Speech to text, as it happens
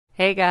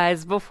Hey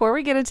guys, before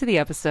we get into the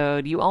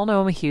episode, you all know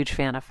I'm a huge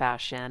fan of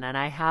fashion, and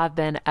I have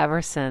been ever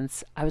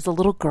since I was a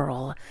little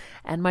girl.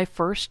 And my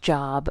first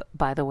job,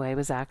 by the way,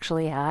 was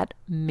actually at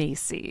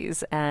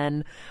Macy's.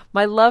 And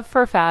my love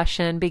for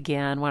fashion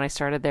began when I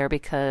started there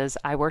because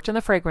I worked in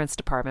the fragrance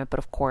department, but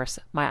of course,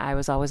 my eye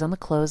was always on the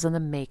clothes and the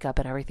makeup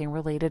and everything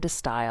related to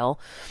style.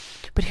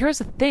 But here's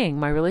the thing,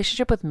 my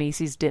relationship with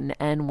Macy's didn't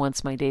end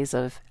once my days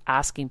of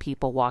asking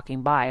people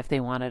walking by if they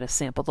wanted to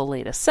sample the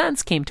latest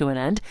scents came to an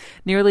end.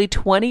 Nearly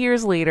 20 years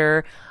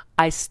later,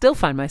 I still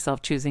find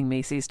myself choosing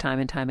Macy's time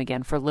and time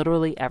again for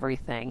literally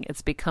everything.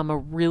 It's become a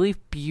really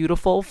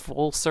beautiful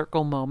full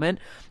circle moment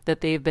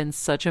that they've been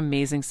such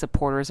amazing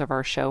supporters of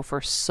our show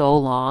for so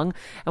long.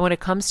 And when it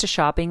comes to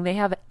shopping, they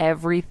have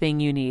everything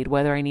you need,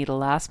 whether I need a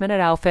last minute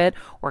outfit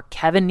or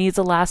Kevin needs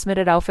a last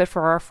minute outfit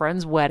for our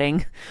friend's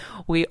wedding.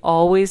 We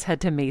always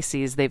head to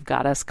Macy's. They've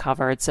got us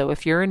covered. So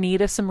if you're in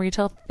need of some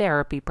retail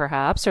therapy,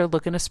 perhaps, or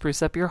looking to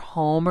spruce up your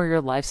home or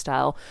your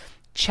lifestyle,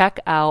 check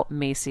out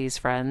Macy's,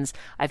 friends.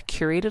 I've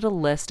curated a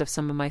list of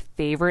some of my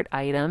favorite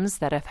items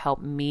that have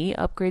helped me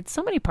upgrade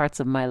so many parts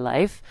of my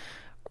life.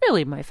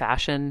 Really my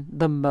fashion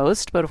the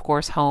most, but of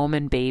course home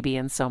and baby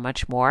and so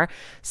much more.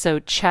 So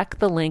check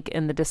the link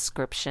in the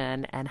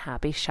description and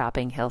happy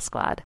shopping, Hill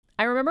Squad.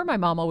 I remember my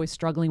mom always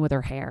struggling with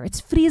her hair.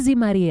 It's Frizi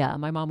Maria,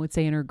 my mom would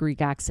say in her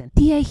Greek accent.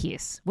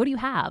 Diehis, what do you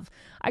have?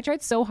 I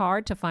tried so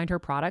hard to find her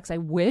products. I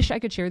wish I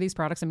could share these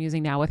products I'm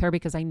using now with her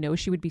because I know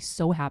she would be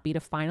so happy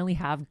to finally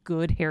have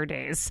good hair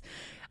days.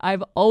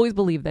 I've always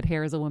believed that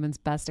hair is a woman's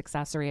best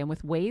accessory, and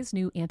with Ouai's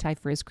new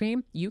anti-frizz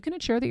cream, you can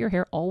ensure that your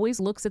hair always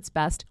looks its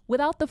best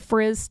without the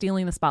frizz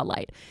stealing the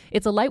spotlight.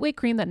 It's a lightweight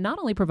cream that not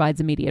only provides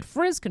immediate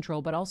frizz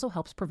control, but also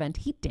helps prevent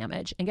heat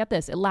damage. And get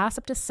this, it lasts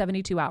up to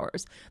 72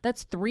 hours.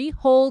 That's 3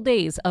 whole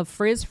days of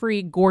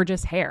frizz-free,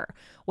 gorgeous hair.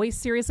 Ouai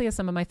seriously has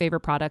some of my favorite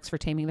products for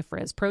taming the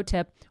frizz. Pro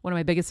tip, one of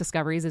my biggest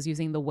discoveries is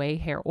using the Ouai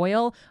hair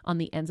oil on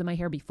the ends of my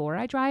hair before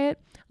I dry it.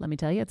 Let me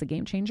tell you, it's a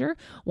game changer.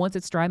 Once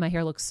it's dry, my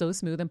hair looks so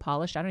smooth and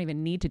polished, I don't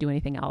even need to do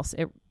anything else.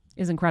 It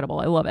is incredible.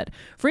 I love it.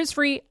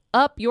 Frizz-free,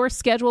 up your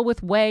schedule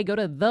with Ouai. Go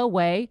to the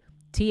Ouai,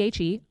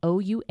 TheOuai.com,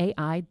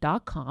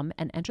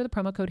 and enter the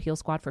promo code Heal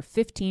Squad for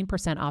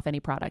 15% off any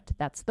product.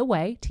 That's the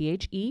Ouai,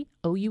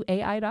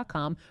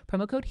 TheOuai.com,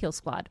 promo code Heal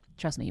Squad.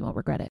 Trust me, you won't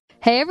regret it.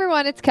 Hey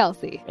everyone, it's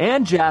Kelsey.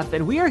 And Jeff,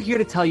 and we are here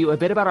to tell you a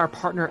bit about our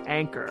partner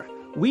Anchor.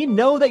 We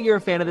know that you're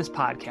a fan of this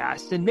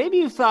podcast, and maybe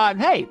you thought,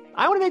 hey,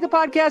 I want to make a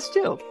podcast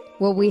too.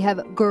 Well, we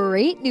have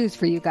great news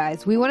for you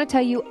guys. We want to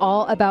tell you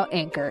all about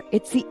Anchor.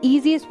 It's the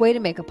easiest way to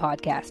make a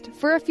podcast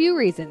for a few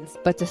reasons,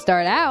 but to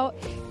start out,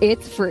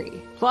 it's free.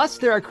 Plus,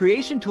 there are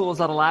creation tools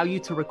that allow you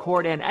to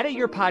record and edit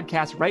your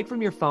podcast right from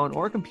your phone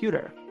or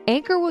computer.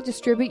 Anchor will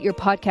distribute your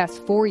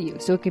podcast for you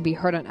so it can be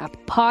heard on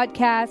Apple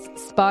Podcasts,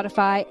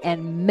 Spotify,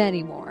 and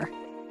many more.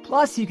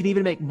 Plus, you can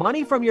even make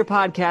money from your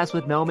podcast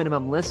with no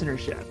minimum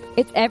listenership.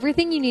 It's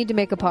everything you need to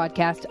make a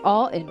podcast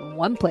all in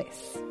one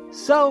place.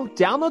 So,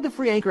 download the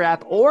free Anchor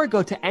app or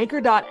go to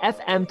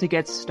anchor.fm to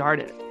get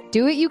started.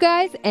 Do it, you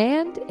guys,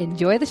 and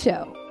enjoy the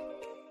show.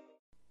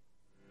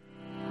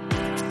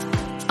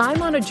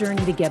 I'm on a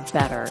journey to get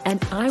better,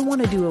 and I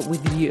want to do it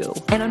with you.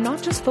 And I'm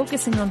not just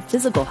focusing on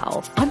physical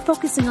health. I'm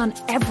focusing on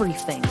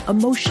everything: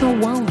 emotional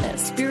wellness,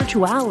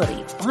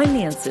 spirituality,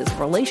 finances,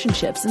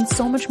 relationships, and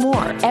so much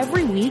more.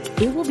 Every week,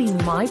 it will be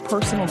my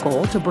personal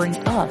goal to bring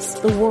us,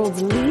 the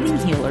world's leading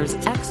healers,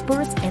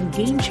 experts, and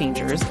game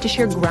changers, to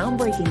share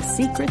groundbreaking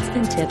secrets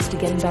and tips to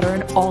getting better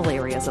in all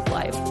areas of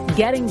life.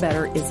 Getting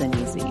better isn't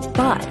easy,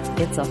 but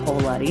it's a whole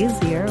lot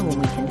easier when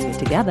we can do it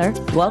together.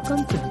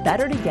 Welcome to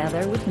Better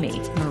Together with me,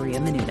 Maria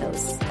Menounos.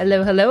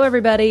 Hello,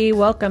 everybody.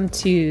 Welcome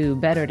to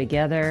Better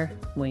Together.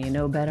 When you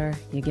know better,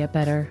 you get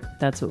better.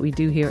 That's what we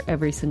do here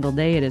every single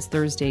day. It is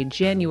Thursday,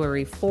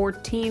 January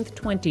 14th,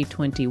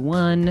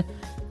 2021.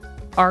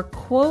 Our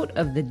quote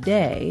of the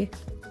day: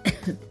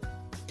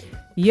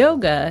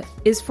 yoga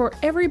is for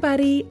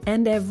everybody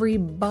and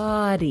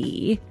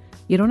everybody.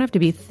 You don't have to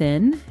be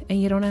thin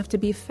and you don't have to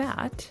be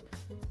fat.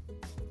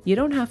 You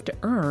don't have to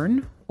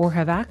earn or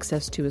have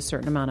access to a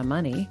certain amount of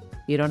money.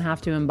 You don't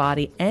have to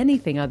embody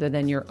anything other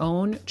than your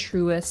own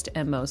truest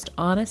and most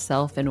honest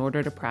self in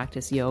order to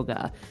practice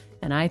yoga.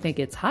 And I think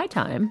it's high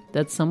time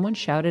that someone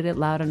shouted it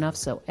loud enough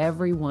so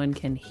everyone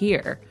can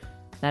hear.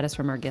 That is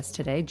from our guest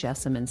today,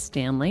 Jessamyn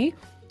Stanley.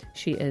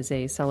 She is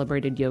a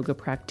celebrated yoga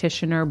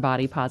practitioner,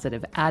 body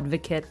positive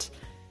advocate,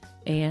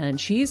 and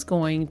she's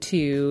going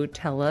to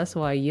tell us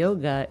why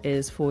yoga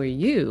is for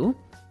you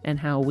and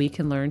how we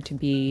can learn to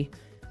be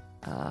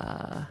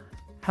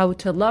how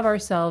to love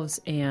ourselves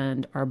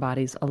and our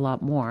bodies a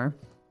lot more.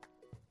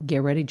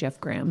 Get ready, Jeff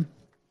Graham.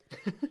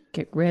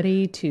 Get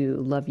ready to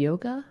love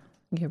yoga.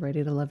 Get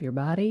ready to love your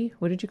body.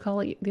 What did you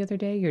call it the other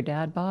day? Your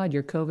dad bod,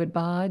 your COVID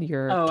bod,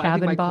 your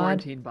cabin bod?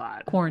 Quarantine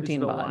bod.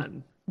 Quarantine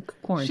bod.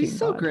 Quarantine She's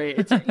so bod. great.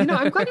 It's,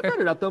 I'm glad you brought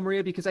it up though,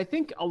 Maria, because I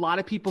think a lot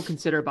of people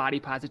consider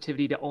body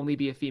positivity to only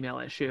be a female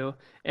issue.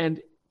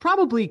 And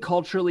probably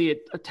culturally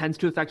it tends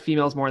to affect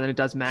females more than it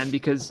does men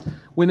because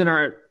women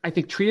are, I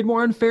think, treated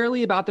more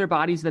unfairly about their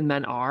bodies than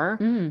men are.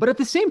 But at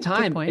the same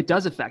time, it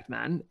does affect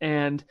men.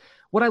 And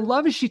what I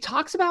love is she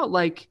talks about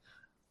like,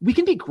 we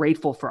can be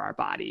grateful for our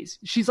bodies.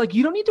 She's like,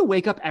 you don't need to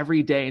wake up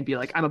every day and be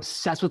like, I'm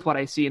obsessed with what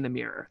I see in the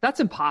mirror. That's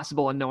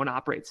impossible and no one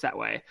operates that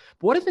way.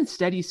 But what if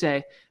instead you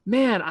say,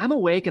 man, I'm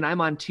awake and I'm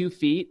on 2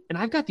 feet and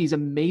I've got these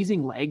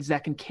amazing legs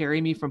that can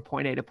carry me from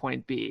point A to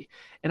point B.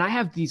 And I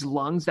have these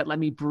lungs that let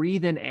me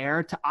breathe in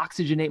air to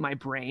oxygenate my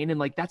brain.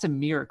 And like, that's a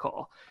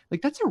miracle.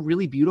 Like, that's a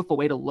really beautiful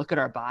way to look at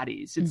our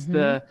bodies. It's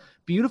the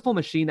beautiful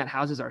machine that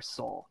houses our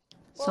soul.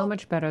 So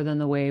much better than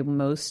the way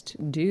most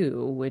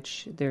do,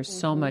 which there's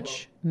so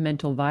much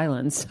mental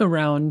violence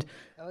around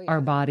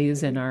our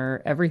bodies and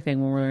our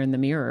everything when we're in the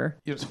mirror.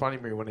 It's funny,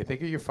 Marie, when I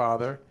think of your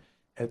father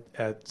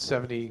at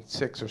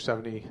 76 or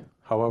 70,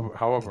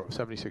 however,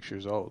 76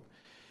 years old,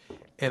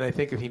 and I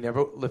think if he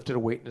never lifted a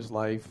weight in his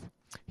life,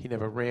 he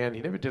never ran, he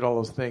never did all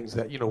those things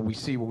that, we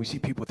see when we see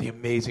people with the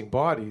amazing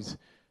bodies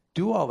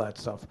do all that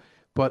stuff.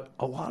 But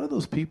a lot of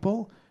those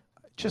people...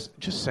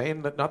 Just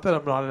saying that, not that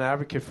I'm not an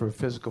advocate for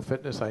physical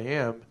fitness, I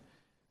am,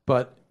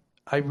 but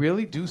I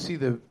really do see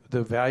the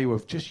value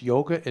of just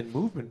yoga and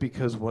movement,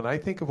 because when I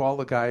think of all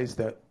the guys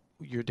that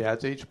your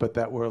dad's age, but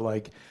that were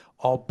like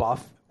all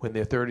buff when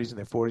they're 30s and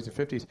their 40s and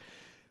 50s,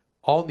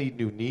 all need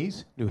new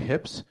knees, new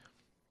hips,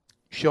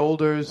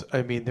 shoulders.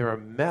 I mean, they're a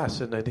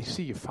mess. And I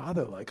see your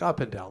father like up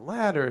and down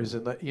ladders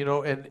and,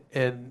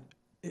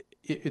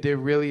 there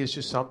really is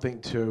just something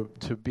to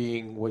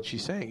being what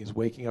she's saying is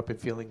waking up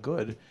and feeling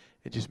good.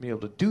 And just being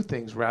able to do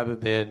things rather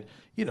than,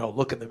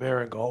 look in the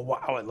mirror and go, oh,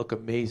 wow, I look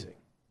amazing.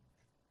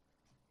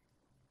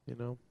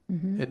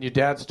 And your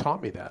dad's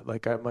taught me that.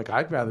 I'm like,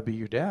 I'd rather be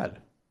your dad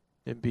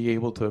and be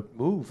able to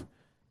move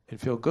and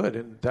feel good.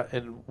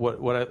 And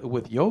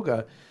with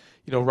yoga,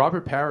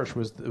 Robert Parrish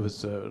was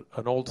an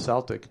old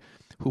Celtic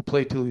who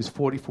played till he was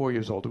 44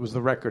 years old. It was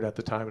the record at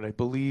the time. And I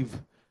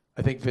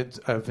think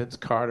Vince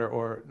Carter,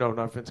 or no,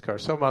 not Vince Carter,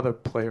 some other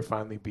player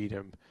finally beat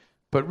him.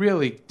 But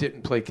really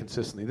didn't play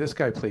consistently. This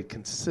guy played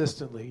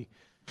consistently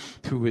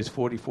through his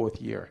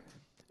 44th year.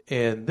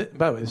 And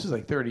by the way, this is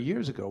like 30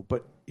 years ago,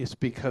 but it's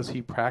because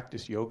he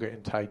practiced yoga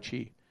and Tai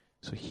Chi.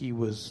 So he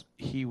was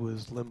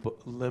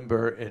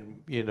limber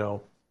and,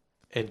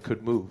 and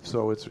could move.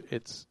 So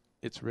it's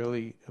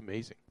really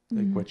amazing.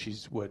 Like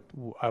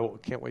I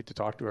can't wait to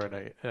talk to her.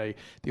 And I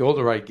the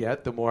older I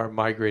get, the more I'm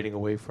migrating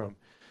away from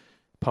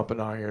pumping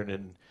iron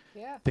and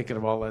thinking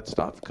of all that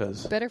stuff,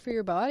 because better for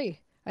your body.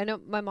 I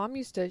know my mom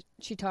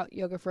she taught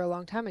yoga for a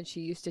long time, and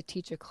she used to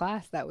teach a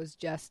class that was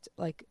just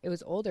like, it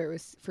was older, it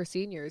was for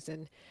seniors,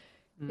 and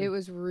it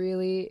was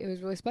really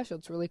special.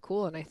 It's really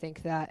cool. And I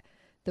think that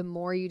the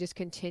more you just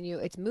continue,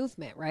 it's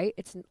movement, right?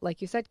 It's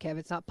like you said, Kev,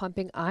 it's not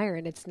pumping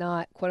iron. It's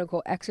not quote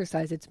unquote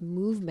exercise. It's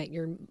movement.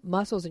 Your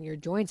muscles and your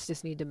joints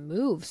just need to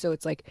move. So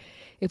it's like,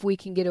 if we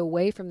can get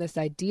away from this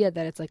idea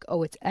that it's like,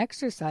 oh, it's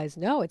exercise.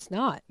 No, it's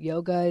not.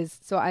 Yoga is.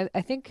 So I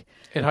think.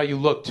 And how you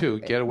look too,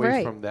 get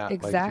away from that.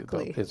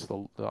 Exactly.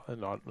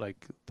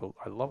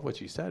 I love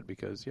what you said,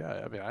 because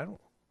I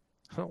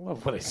don't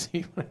love what I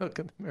see when I look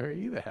in the mirror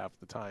either half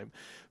the time.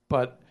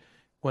 But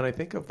when I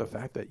think of the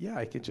fact that,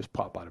 I can just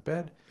pop out of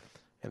bed,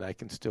 and I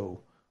can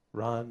still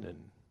run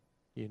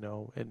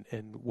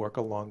and work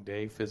a long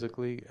day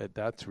physically.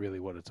 That's really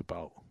what it's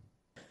about.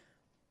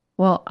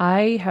 Well,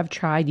 I have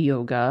tried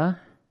yoga,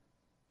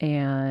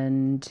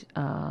 and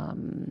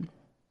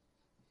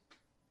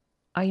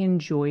I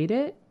enjoyed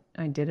it.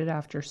 I did it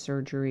after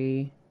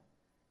surgery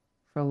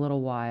for a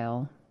little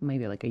while,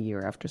 maybe like a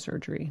year after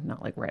surgery,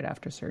 not like right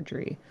after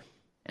surgery.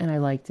 And I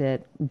liked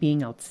it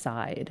being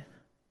outside.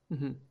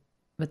 Mm-hmm.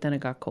 But then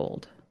it got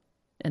cold,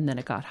 and then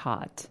it got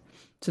hot.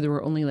 So there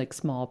were only like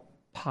small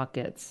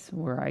pockets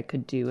where I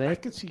could do it. I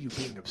could see you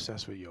being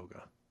obsessed with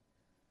yoga.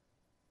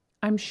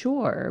 I'm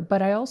sure.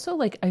 But I also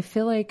I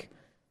feel like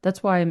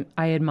that's why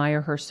I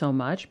admire her so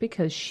much,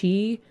 because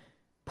she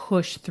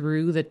pushed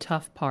through the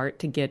tough part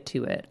to get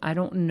to it. I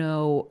don't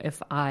know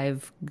if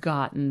I've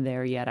gotten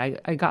there yet.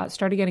 I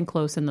started getting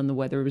close, and then the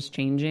weather was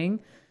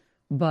changing.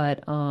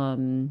 But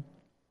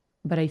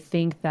I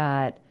think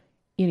that,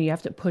 you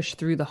have to push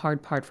through the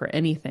hard part for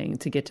anything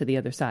to get to the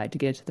other side, to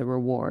get to the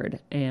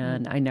reward.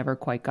 And I never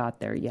quite got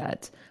there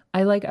yet.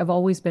 I've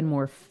always been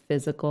more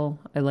physical.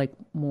 I like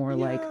more of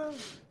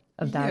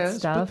that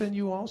stuff. But then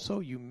you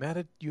also, you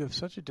have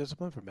such a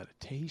discipline for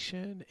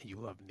meditation, and you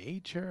love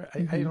nature.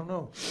 I don't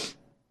know.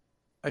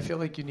 I feel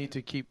like you need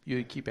to keep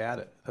at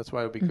it. That's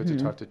why it would be good to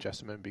talk to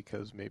Jessamine,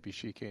 because maybe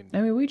she can.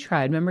 I mean, we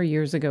tried. Remember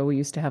years ago, we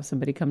used to have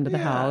somebody come to the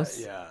house.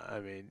 Yeah,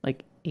 I mean,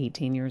 like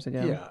 18 years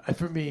ago. Yeah,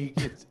 for me,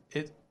 it's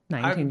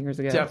 19 years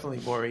ago. Definitely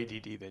more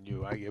ADD than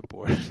you. I get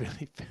bored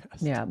really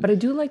fast. Yeah, but I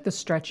do like the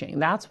stretching.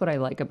 That's what I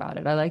like about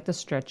it. I like the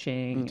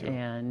stretching. Me too.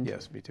 And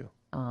yes, me too.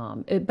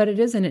 But it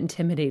is an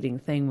intimidating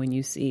thing when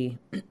you see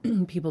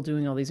people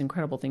doing all these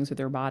incredible things with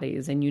their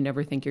bodies, and you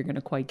never think you're going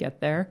to quite get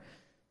there.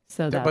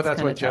 So but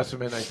that's what tough.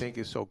 Jessamine, I think,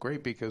 is so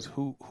great, because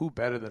who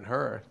better than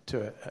her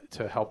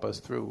to help us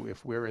through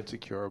if we're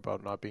insecure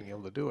about not being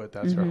able to do it?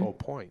 That's her whole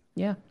point.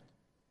 Yeah.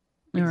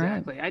 All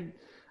Exactly. right.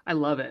 I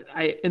love it.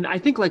 I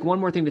think like one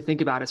more thing to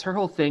think about is her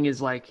whole thing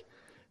is like,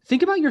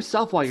 think about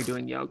yourself while you're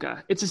doing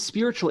yoga. It's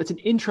an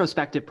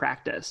introspective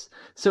practice.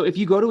 So if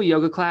you go to a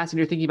yoga class and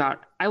you're thinking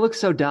about, I look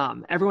so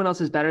dumb, everyone else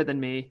is better than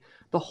me.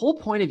 The whole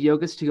point of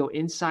yoga is to go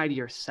inside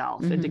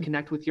yourself and to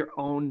connect with your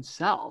own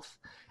self.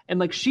 And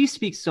like, she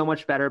speaks so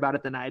much better about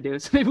it than I do.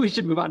 So maybe we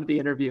should move on to the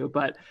interview.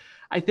 But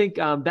I think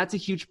that's a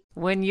huge...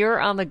 When you're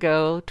on the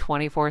go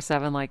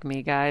 24/7 like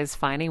me, guys,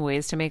 finding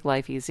ways to make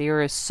life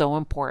easier is so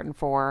important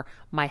for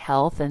my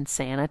health and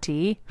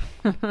sanity.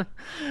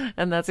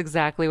 And that's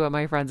exactly what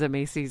my friends at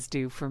Macy's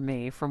do for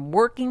me. From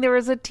working there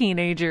as a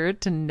teenager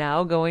to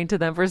now going to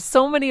them for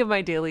so many of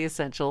my daily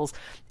essentials,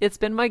 it's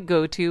been my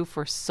go-to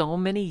for so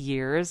many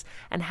years.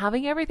 And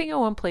having everything in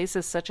one place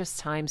is such a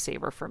time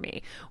saver for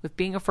me. With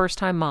being a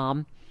first-time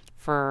mom,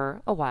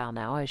 for a while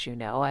now, as you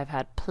know, I've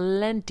had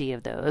plenty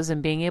of those,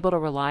 and being able to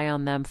rely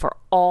on them for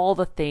all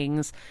the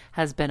things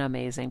has been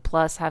amazing.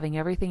 Plus, having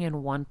everything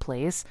in one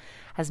place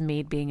has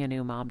made being a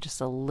new mom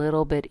just a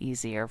little bit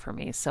easier for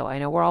me. So I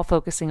know we're all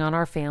focusing on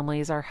our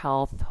families, our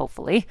health,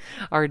 hopefully,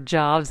 our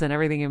jobs and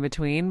everything in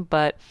between,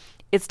 but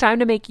it's time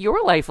to make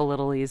your life a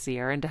little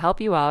easier. And to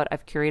help you out,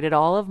 I've curated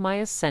all of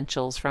my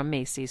essentials from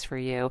Macy's for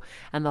you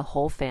and the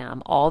whole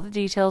fam. All the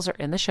details are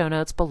in the show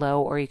notes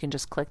below, or you can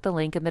just click the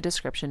link in the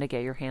description to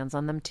get your hands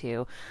on them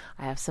too.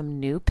 I have some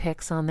new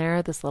picks on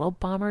there. This little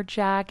bomber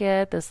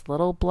jacket, this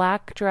little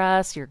black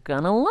dress. You're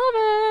gonna love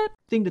it.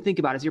 thing to think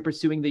about as you're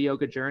pursuing the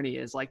yoga journey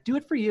is like, do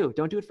it for you.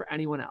 Don't do it for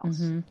anyone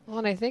else. Well,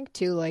 and I think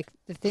too, like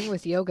the thing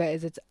with yoga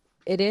is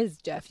it is,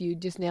 Jeff, you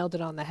just nailed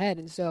it on the head.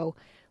 And so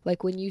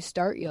like when you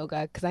start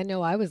yoga, because I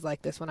know I was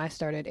like this when I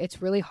started,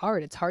 it's really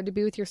hard. It's hard to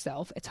be with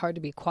yourself. It's hard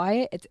to be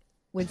quiet. It's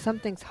when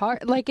something's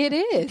hard, like it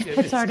is.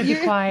 It's hard to be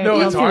quiet. No,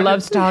 it's Elsie hard.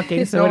 loves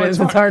talking, so No, it's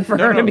hard for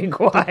her to be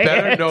quiet.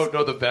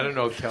 The better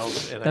note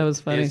tells. And That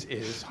was funny.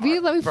 Is We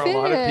hard. let me For a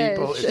lot of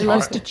people, finish. it's She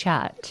loves hard. to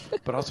chat.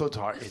 But also,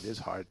 it is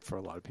hard for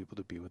a lot of people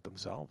to be with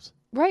themselves.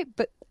 Right,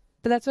 but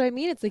that's what I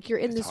mean. It's like you're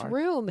in It's this hard.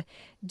 room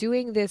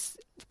doing this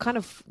kind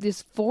of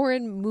this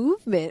foreign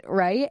movement,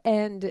 right?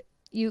 And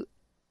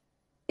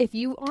if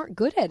you aren't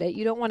good at it,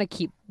 you don't want to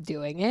keep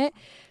doing it.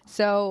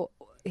 So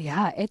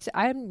yeah,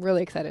 I'm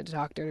really excited to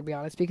talk to her, to be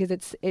honest, because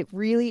it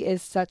really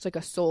is such like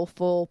a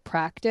soulful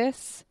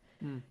practice.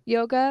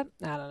 Yoga.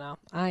 I don't know.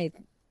 I'm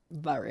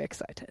very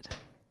excited.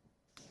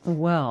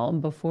 Well,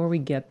 before we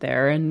get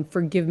there, and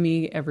forgive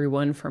me,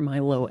 everyone, for my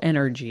low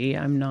energy,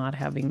 I'm not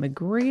having the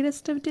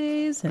greatest of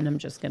days, and I'm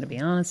just going to be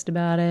honest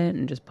about it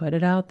and just put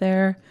it out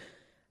there.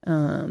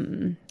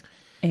 And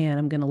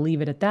I'm going to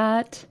leave it at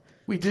that.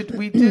 We did,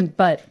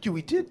 But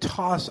we did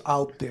toss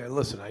out there.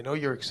 Listen, I know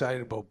you're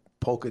excited about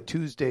Polka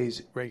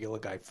Tuesdays, Regular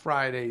Guy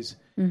Fridays.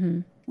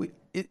 Mm-hmm.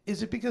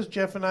 Is it because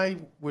Jeff and I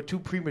were too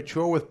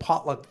premature with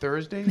Potluck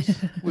Thursdays?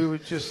 We're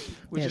just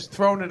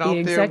throwing it out there. the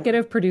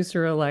executive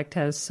producer-elect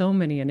has so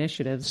many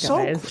initiatives,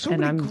 guys, So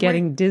and many I'm great-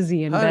 getting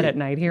dizzy in bed Honey, at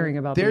night hearing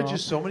about There them are all.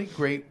 just so many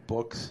great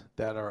books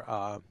that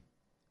are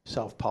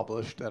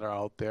self-published that are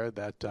out there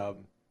that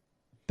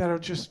are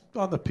just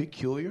on the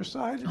peculiar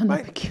side. And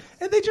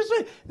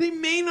they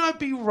may not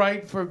be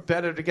right for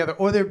Better Together,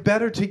 or they're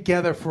better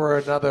together for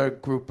another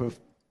group of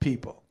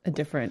people. A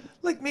different...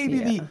 Like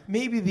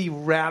maybe the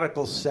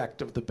radical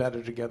sect of the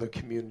Better Together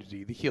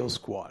community, the Heal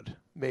Squad,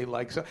 may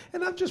like so.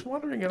 And I'm just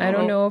wondering. I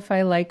don't know if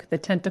I like the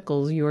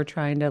tentacles you were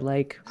trying to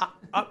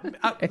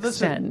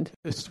extend.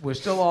 Listen, we're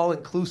still all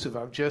inclusive.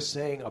 I'm just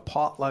saying a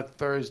Potluck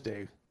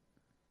Thursday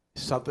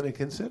is something to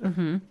consider.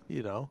 Mm-hmm.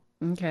 You know,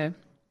 Okay.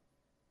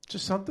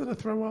 just something to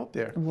throw out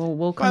there.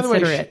 We'll By the way,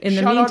 consider it. In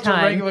the shout out to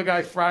meantime, Regular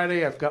Guy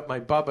Friday. I've got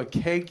my Bubba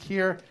cake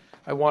here.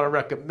 I want to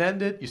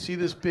recommend it. You see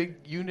this big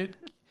unit?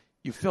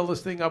 You fill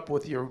this thing up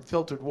with your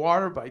filtered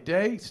water by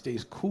day. It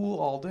stays cool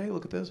all day.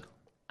 Look at this.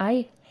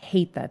 I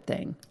hate that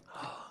thing.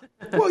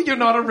 Well, you're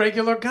not a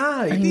regular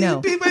guy. I know.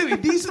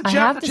 These are I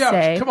Jeff. have to Jeff,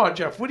 say- come on,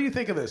 Jeff. What do you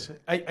think of this?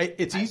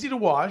 It's easy to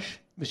wash.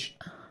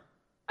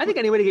 I think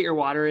any way to get your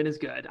water in is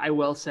good. I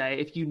will say,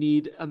 if you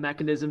need a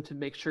mechanism to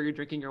make sure you're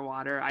drinking your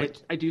water,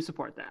 I do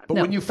support that. But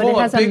No, when you but fill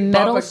it has a big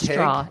metal Bubba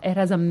straw. cake, It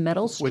has a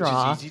metal straw,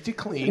 which is easy to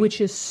clean, which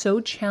is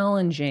so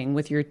challenging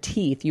with your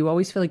teeth. You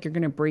always feel like you're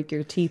going to break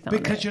your teeth on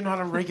because it. you're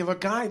not a regular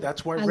guy.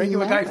 That's why I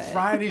Regular Guy love it.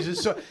 Fridays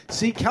is so.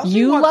 See, Kelsey,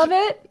 You wants love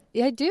it?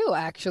 Yeah, I do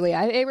actually.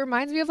 It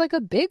reminds me of like a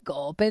big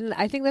gulp, and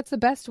I think that's the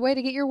best way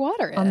to get your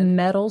water in. A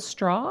metal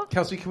straw?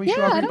 Kelsey, can we Yeah,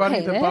 show I don't everybody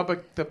hate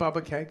it. the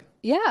Bubba cake?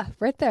 Yeah,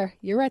 right there.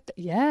 You're right.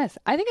 Yes,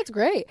 I think it's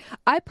great.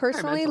 I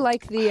personally Environmental.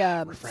 like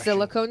the Refreshing.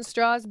 silicone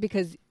straws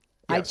because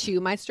I Yes. chew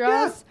my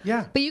straws.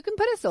 Yeah. But you can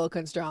put a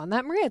silicone straw on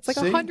that, Maria. It's like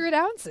See? 100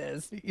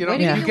 ounces. You know, Way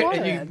to get you, your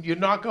water and in. you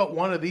knock out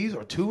one of these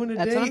or two in a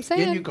That's day, what I'm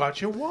saying. and you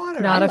got your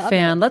water. Not a love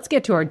fan. Let's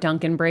get to our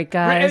Dunkin' break,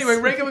 guys.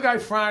 Anyway, Regular Guy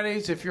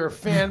Fridays. If you're a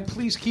fan,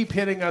 please keep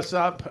hitting us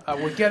up.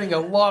 We're getting a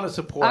lot of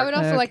support. I would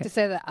also like Okay. to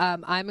say that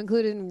I'm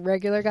included in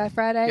Regular Guy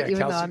Friday, Yeah, even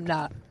though Kelsey. I'm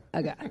not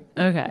a guy.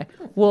 Okay.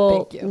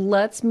 Well, Thank you.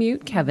 let's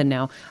mute Kevin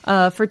now.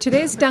 For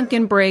today's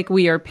Dunkin' break,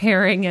 we are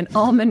pairing an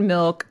almond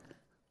milk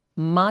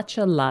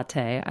matcha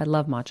latte. I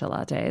love matcha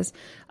lattes.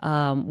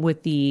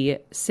 With the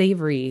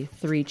savory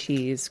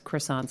 3-cheese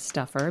croissant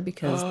stuffer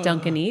because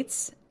Dunkin'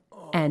 Eats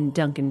and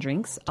Dunkin'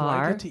 Drinks I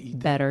are get to eat that?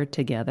 better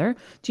together.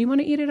 Do you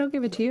want to eat it? I'll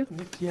give it to you.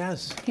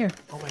 Yes. Here.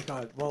 Oh my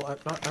God. Well, I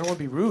don't want to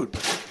be rude,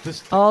 but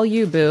this. All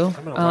you, boo.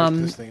 I'm gonna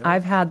wipe this thing up.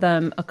 I've had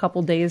them a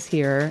couple days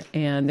here,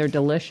 and they're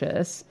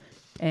delicious.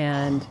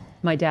 And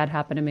my dad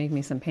happened to make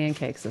me some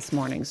pancakes this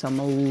morning, so I'm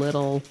a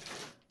little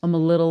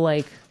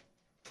like,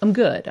 I'm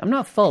good. I'm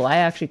not full. I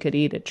actually could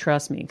eat it,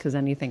 trust me, because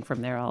anything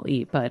from there I'll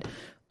eat. But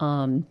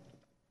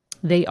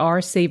they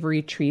are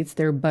savory treats.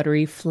 They're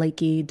buttery,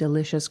 flaky,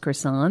 delicious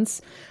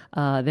croissants.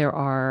 There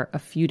are a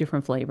few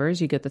different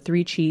flavors. You get the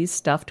 3-cheese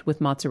stuffed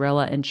with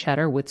mozzarella and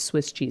cheddar with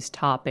Swiss cheese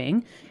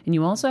topping. And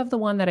you also have the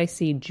one that I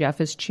see Jeff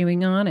is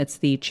chewing on. It's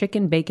the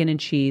chicken, bacon, and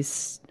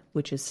cheese,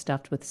 which is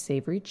stuffed with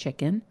savory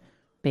chicken,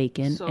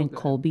 bacon, So and good.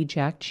 Colby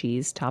Jack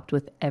cheese topped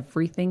with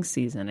everything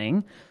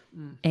seasoning.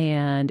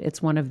 And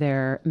it's one of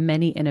their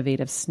many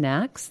innovative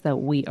snacks that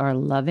we are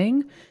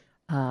loving.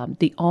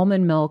 The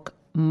almond milk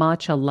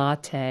matcha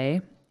latte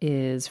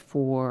is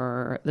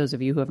for those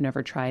of you who have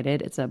never tried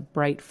it. It's a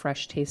bright,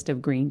 fresh taste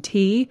of green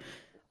tea.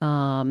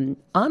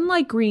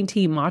 Unlike green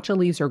tea, matcha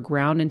leaves are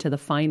ground into the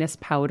finest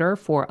powder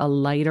for a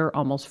lighter,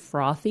 almost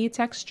frothy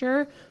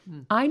texture.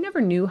 I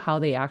never knew how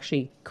they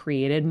actually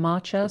created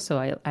matcha, so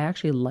I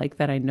actually like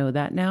that I know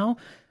that now.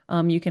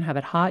 You can have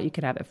it hot, you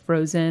could have it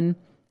frozen.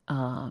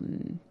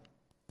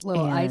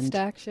 Little And- iced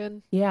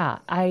action. Yeah,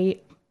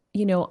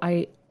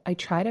 I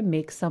try to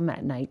make some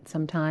at night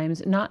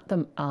sometimes. Not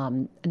the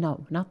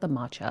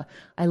matcha.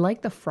 I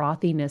like the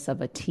frothiness of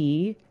a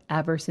tea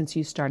ever since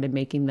you started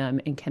making them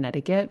in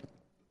Connecticut.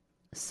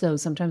 So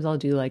sometimes I'll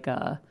do like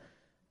a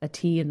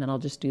tea and then I'll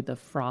just do the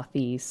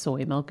frothy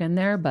soy milk in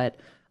there, but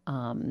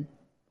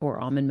or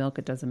almond milk,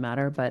 it doesn't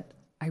matter, but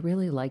I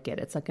really like it.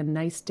 It's like a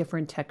nice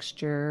different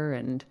texture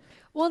and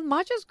Well,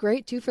 matcha's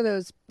great too for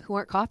those who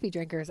aren't coffee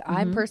drinkers.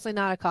 I'm personally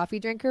not a coffee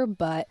drinker,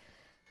 but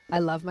I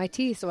love my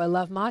tea, so I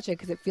love matcha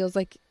because it feels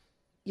like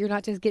you're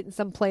not just getting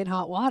some plain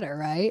hot water,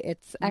 right?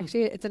 It's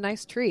actually it's a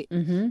nice treat.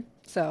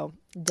 So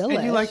delish.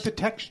 And you like the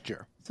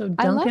texture. so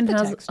I love Dunkin' the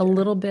has texture.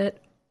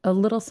 a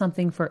little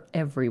something for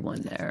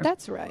everyone there.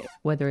 That's right.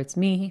 Whether it's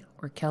me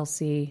or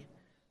Kelsey,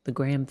 the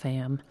Graham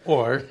fam.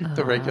 Or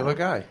the regular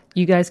guy.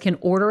 You guys can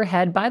order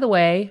ahead. By the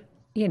way,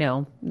 you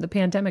know, the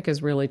pandemic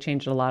has really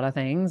changed a lot of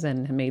things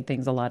and made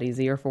things a lot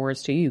easier for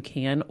us too. You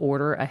can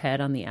order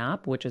ahead on the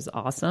app, which is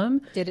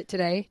awesome. Did it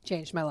today.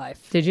 Changed my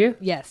life. Did you?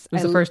 Yes. It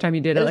was the first time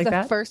you did it like was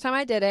that? the first time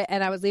I did it,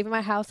 and I was leaving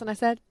my house, and I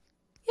said,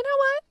 you know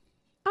what?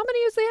 I'm going to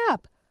use the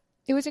app.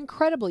 It was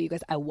incredible, you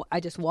guys. I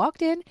just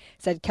walked in,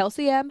 said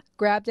Kelsey M,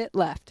 grabbed it,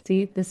 left.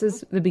 See, this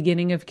is the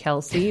beginning of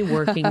Kelsey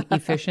working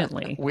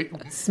efficiently. We-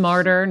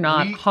 Smarter,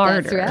 not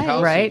harder, That's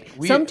right. right?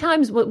 Kelsey,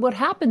 Sometimes what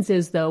happens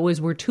is, though,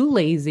 is we're too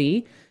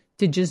lazy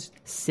to just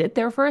sit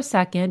there for a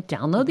second,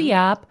 download the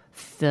app,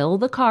 fill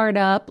the card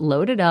up,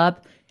 load it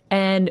up.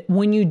 And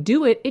when you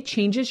do it, it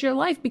changes your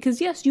life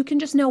because, yes, you can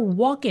just now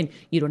walk in.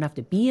 You don't have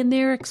to be in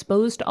there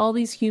exposed to all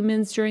these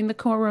humans during the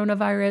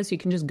coronavirus. You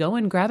can just go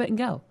and grab it and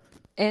go.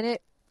 And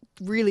it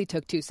really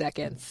took 2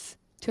 seconds.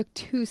 Took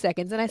 2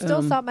 seconds. And I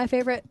still saw my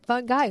favorite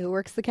fun guy who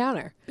works the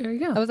counter. There you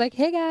go. I was like,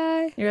 hey,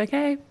 guy. You're like,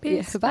 hey,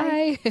 peace, Yeah,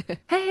 bye.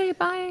 Hey,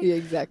 bye. Yeah,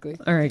 exactly.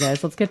 All right,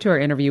 guys, let's get to our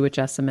interview with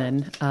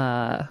Jessamine,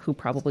 who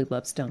probably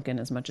loves Dunkin'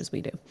 as much as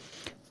we do.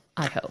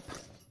 I hope.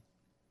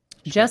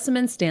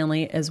 Jessamine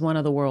Stanley is one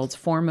of the world's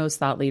foremost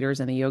thought leaders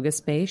in the yoga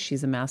space.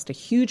 She's amassed a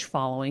huge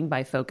following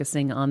by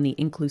focusing on the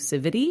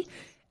inclusivity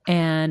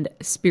and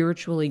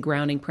spiritually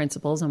grounding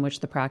principles on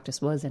which the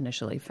practice was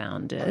initially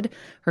founded.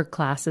 Her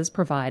classes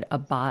provide a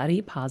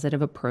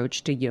body-positive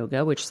approach to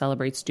yoga, which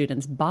celebrates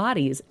students'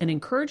 bodies and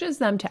encourages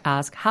them to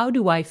ask, how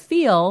do I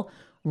feel,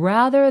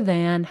 rather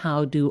than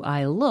how do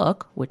I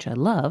look, which I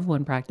love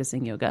when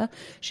practicing yoga.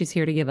 She's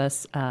here to give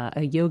us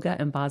a yoga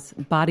and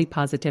body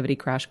positivity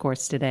crash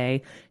course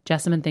today.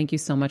 Jessamine, thank you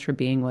so much for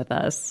being with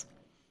us.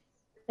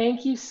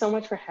 Thank you so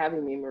much for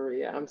having me,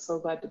 Maria. I'm so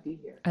glad to be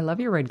here. I love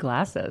your red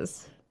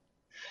glasses.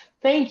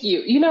 Thank you.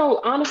 You know,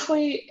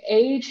 honestly,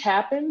 age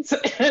happens,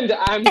 and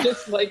I'm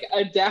just like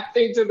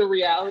adapting to the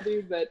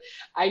reality that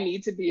I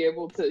need to be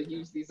able to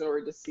use these in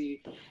order to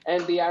see.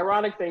 And the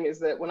ironic thing is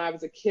that when I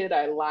was a kid,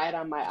 I lied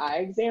on my eye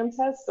exam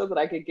test so that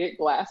I could get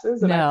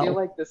glasses, and I feel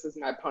like this is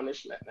my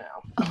punishment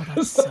now. Oh,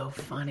 that's so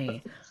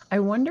funny. I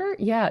wonder,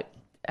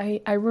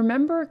 I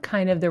remember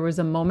kind of there was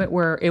a moment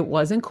where it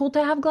wasn't cool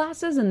to have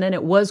glasses, and then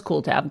it was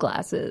cool to have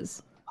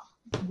glasses.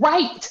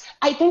 Right.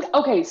 I think,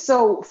 okay,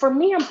 so for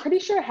me, I'm pretty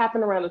sure it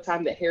happened around the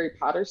time that Harry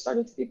Potter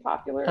started to be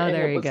popular. Oh, and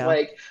there it you was go.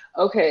 like,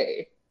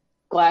 okay,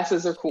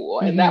 glasses are cool.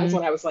 And that was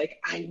when I was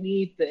like, I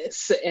need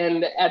this.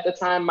 And at the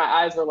time, my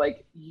eyes were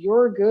like,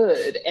 you're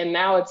good. And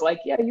now it's like,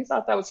 yeah, you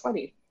thought that was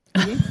funny.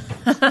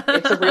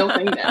 It's a real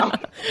thing now.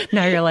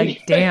 Now you're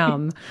like,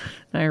 damn,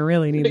 I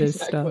really need this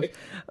stuff. Exactly.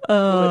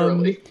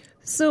 Literally.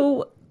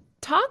 So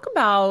Talk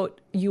about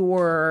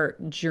your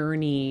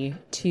journey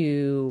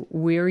to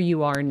where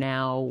you are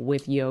now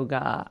with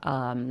yoga.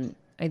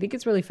 I think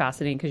it's really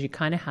fascinating because you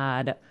kind of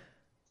had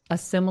a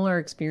similar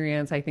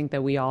experience, I think,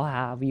 that we all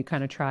have. You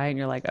kind of try and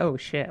you're like, oh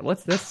shit,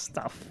 what's this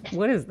stuff?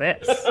 What is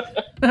this?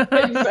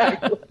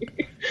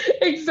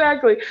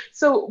 Exactly.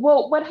 So,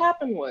 well, what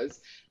happened was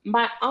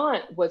my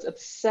aunt was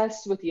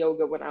obsessed with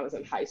yoga when I was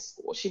in high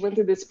school. She went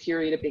through this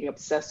period of being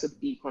obsessed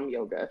with Bikram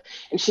yoga.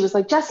 And she was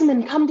like,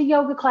 Jessamine, come to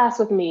yoga class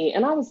with me.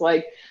 And I was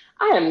like,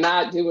 I am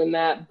not doing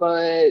that.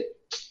 But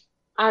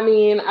I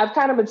mean, I've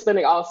kind of been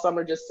spending all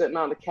summer just sitting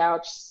on the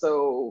couch.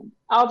 So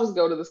I'll just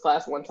go to this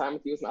class one time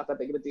with you. It's not that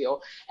big of a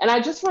deal. And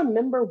I just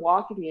remember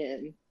walking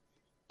in.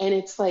 And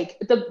it's like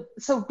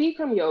so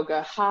Bikram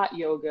yoga, hot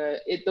yoga,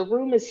 the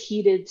room is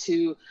heated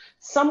to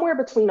somewhere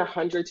between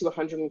 100 to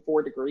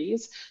 104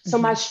 degrees. So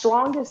my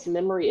strongest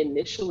memory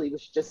initially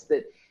was just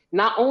that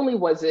not only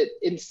was it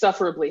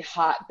insufferably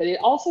hot, but it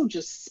also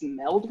just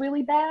smelled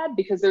really bad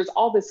because there's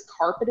all this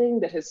carpeting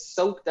that has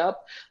soaked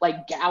up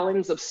like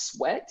gallons of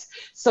sweat.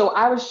 So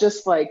I was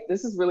just like,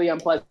 this is really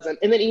unpleasant.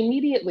 And then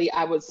immediately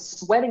I was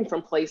sweating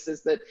from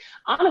places that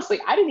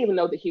honestly, I didn't even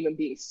know that human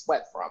beings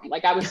sweat from.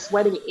 Like I was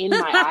sweating in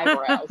my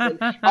eyebrows and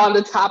on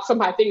the tops of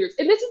my fingers.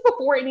 And this is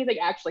before anything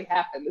actually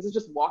happened. This is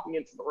just walking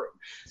into the room.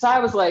 So I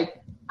was like,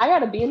 I got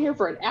to be in here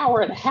for an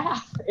hour and a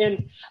half.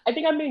 And I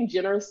think I'm being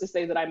generous to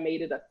say that I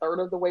made it a third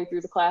of the way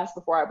through the class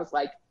before I was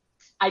like,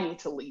 I need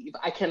to leave.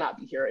 I cannot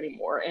be here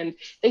anymore. And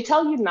they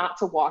tell you not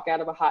to walk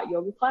out of a hot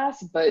yoga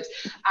class, but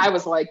I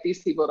was like,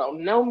 these people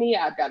don't know me.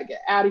 I've got to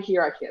get out of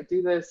here. I can't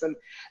do this. And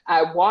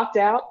I walked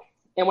out.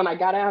 And when I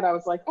got out, I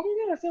was like, oh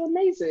my God, I feel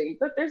amazing.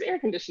 But there's air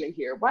conditioning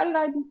here. What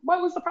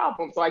was the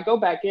problem? So I go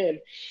back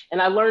in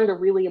and I learned a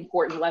really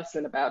important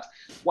lesson about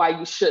why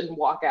you shouldn't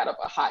walk out of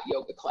a hot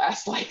yoga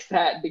class like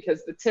that,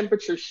 because the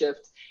temperature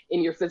shift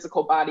in your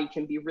physical body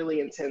can be really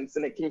intense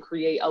and it can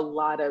create a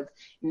lot of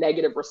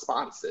negative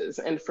responses.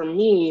 And for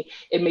me,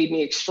 it made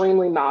me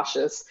extremely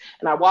nauseous.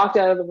 And I walked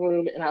out of the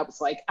room and I was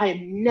like, I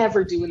am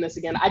never doing this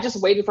again. I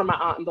just waited for my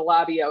aunt in the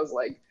lobby. I was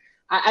like,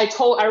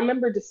 I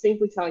remember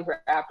distinctly telling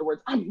her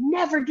afterwards, I'm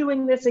never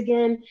doing this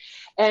again.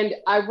 And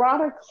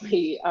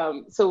ironically,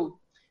 so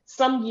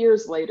some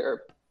years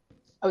later,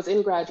 I was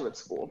in graduate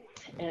school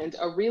and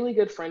a really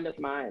good friend of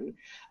mine,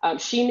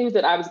 she knew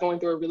that I was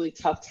going through a really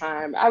tough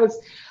time.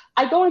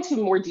 I go into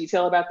more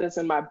detail about this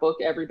in my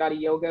book, Everybody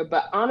Yoga,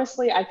 but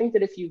honestly, I think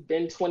that if you've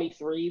been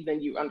 23,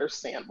 then you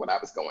understand what I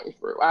was going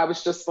through. I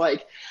was just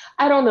like,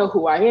 I don't know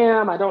who I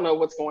am. I don't know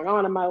what's going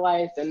on in my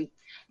life. And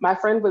my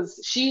friend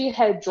she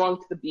had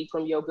drunk the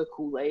Bikram yoga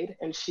Kool-Aid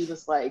and she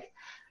was like,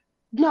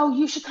 no,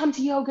 you should come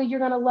to yoga. You're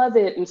going to love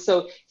it. And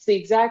so it's the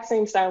exact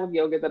same style of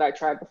yoga that I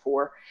tried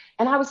before.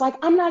 And I was like,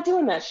 I'm not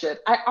doing that shit.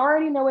 I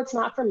already know it's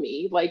not for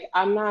me. Like,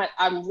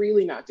 I'm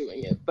really not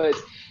doing it. But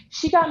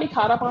she got me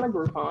caught up on a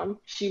Groupon.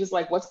 She was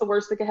like, what's the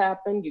worst that could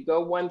happen? You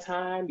go one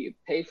time, you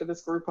pay for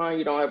this Groupon,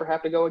 you don't ever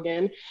have to go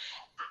again.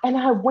 And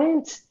I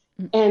went.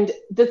 And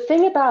the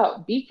thing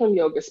about Bikram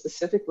yoga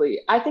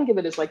specifically, I think of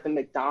it as like the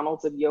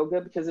McDonald's of yoga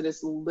because it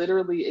is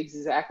literally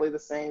exactly the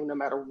same no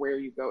matter where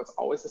you go. It's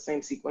always the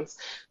same sequence.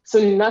 So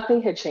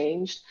nothing had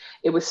changed.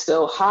 It was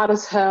still hot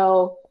as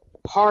hell,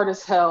 hard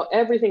as hell.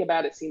 Everything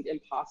about it seemed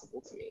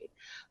impossible to me.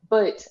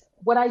 But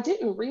what I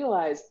didn't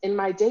realize in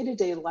my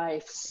day-to-day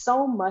life,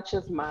 so much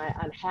of my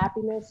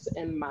unhappiness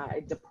and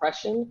my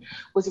depression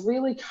was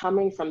really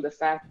coming from the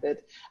fact that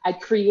I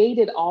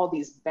created all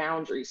these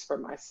boundaries for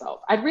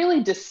myself. I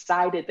really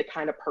decided the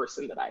kind of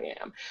person that I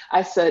am.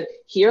 I said,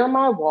 here are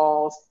my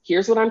walls.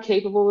 Here's what I'm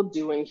capable of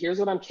doing. Here's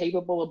what I'm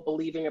capable of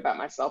believing about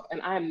myself.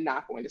 And I am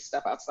not going to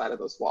step outside of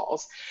those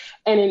walls.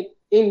 And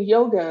in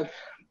yoga,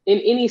 in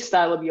any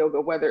style of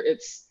yoga, whether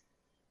it's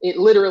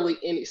literally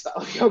any style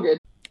of yoga.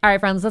 All right,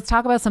 friends, let's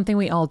talk about something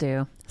we all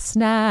do.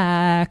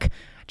 Snack.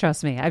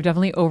 Trust me, I've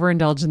definitely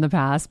overindulged in the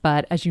past,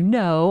 but as you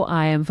know,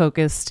 I am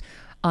focused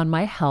on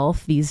my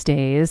health these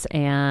days,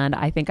 and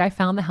I think I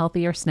found the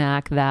healthier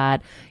snack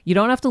that you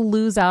don't have to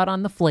lose out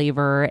on the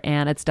flavor,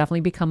 and it's definitely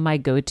become my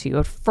go-to.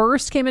 It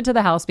first came into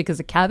the house because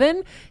of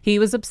Kevin. He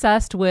was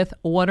obsessed with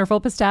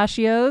Wonderful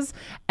Pistachios,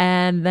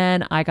 and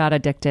then I got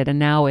addicted, and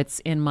now it's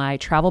in my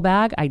travel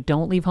bag. I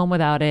don't leave home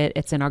without it.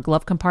 It's in our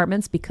glove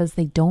compartments because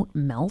they don't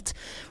melt.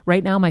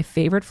 Right now, my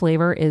favorite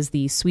flavor is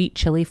the sweet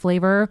chili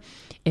flavor.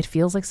 It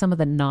feels like some of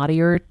the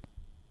naughtier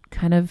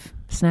kind of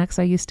snacks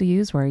I used to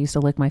use where I used to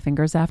lick my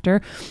fingers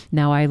after.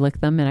 Now I lick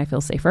them and I feel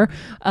safer.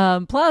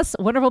 Plus,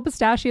 Wonderful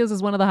Pistachios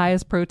is one of the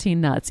highest protein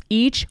nuts.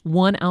 Each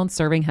 1 ounce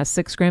serving has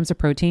 6 grams of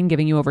protein,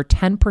 giving you over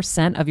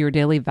 10% of your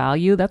daily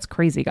value. That's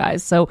crazy,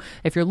 guys. So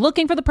if you're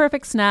looking for the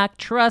perfect snack,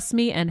 trust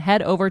me and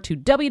head over to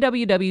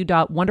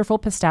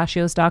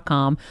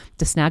www.wonderfulpistachios.com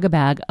to snag a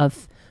bag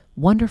of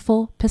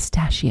Wonderful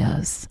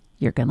Pistachios.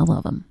 You're going to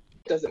love them.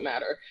 Doesn't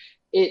matter.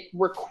 It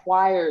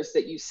requires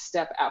that you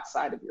step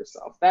outside of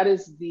yourself. That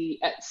is the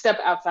step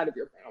outside of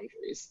your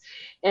boundaries.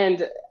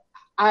 And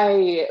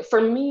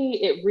for me,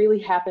 it really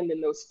happened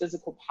in those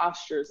physical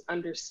postures,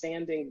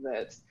 understanding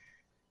that,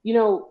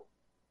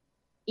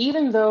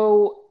 even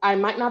though I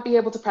might not be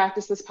able to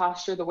practice this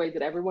posture the way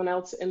that everyone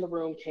else in the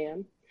room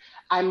can,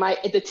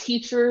 the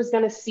teacher is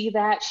going to see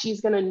that.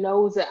 She's going to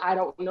know that I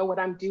don't know what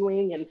I'm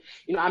doing. And,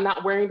 I'm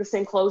not wearing the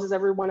same clothes as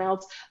everyone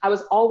else. I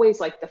was always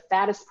like the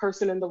fattest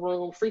person in the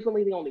room,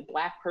 frequently the only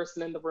Black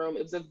person in the room.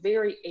 It was a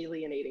very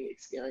alienating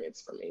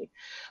experience for me.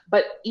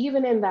 But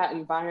even in that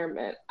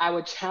environment, I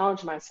would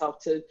challenge myself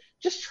to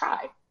just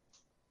try.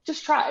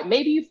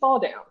 Maybe you fall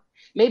down.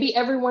 Maybe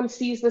everyone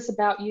sees this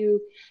about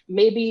you.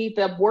 Maybe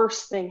the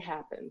worst thing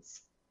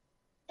happens.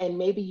 And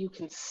maybe you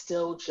can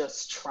still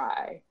just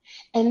try.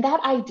 And that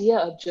idea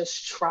of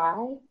just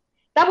try,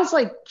 that was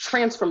like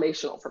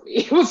transformational for me.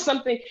 It was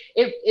something,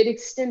 it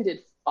extended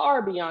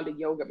far beyond a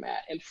yoga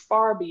mat and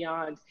far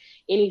beyond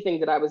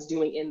anything that I was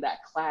doing in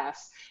that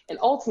class. And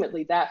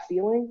ultimately that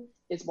feeling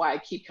is why I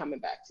keep coming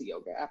back to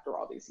yoga after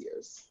all these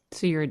years.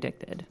 So you're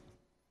addicted.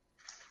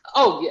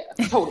 Oh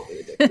yeah,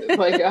 totally addicted,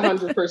 like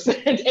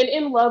 100%, and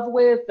in love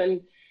with,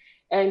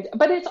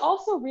 but it's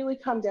also really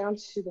come down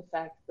to the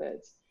fact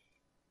that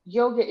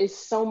yoga is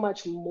so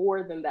much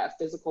more than that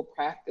physical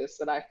practice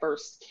that I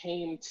first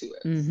came to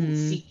it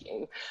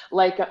seeking.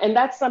 And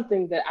that's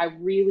something that I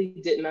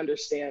really didn't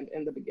understand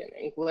in the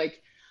beginning.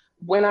 Like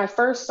when I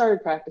first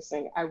started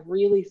practicing, I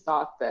really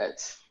thought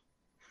that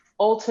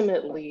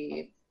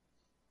ultimately,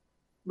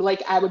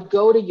 like I would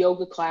go to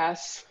yoga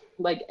class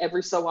like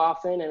every so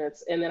often,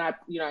 and then I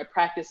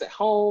practice at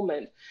home,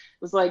 and it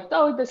was like,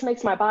 oh, this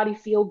makes my body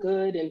feel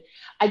good, and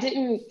I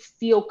didn't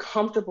feel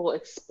comfortable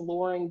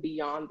exploring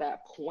beyond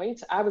that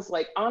point. I was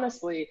like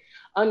honestly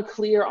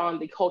unclear on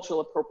the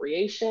cultural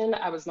appropriation.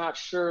 I was not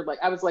sure.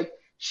 I was like,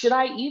 should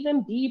I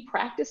even be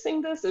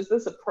practicing this? Is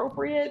this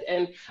appropriate?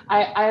 And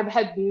I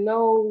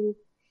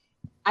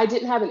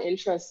didn't have an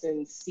interest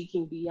in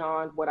seeking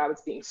beyond what I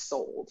was being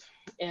sold,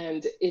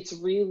 and it's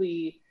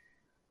really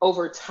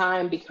over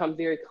time become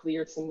very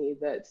clear to me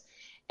that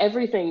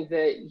everything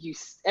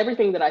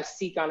that I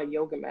seek on a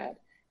yoga mat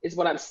is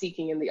what I'm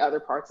seeking in the other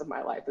parts of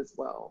my life as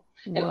well.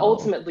 Whoa. And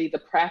ultimately the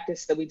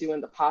practice that we do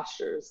in the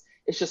postures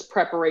is just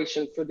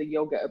preparation for the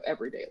yoga of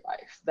everyday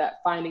life, that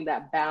finding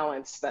that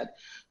balance, that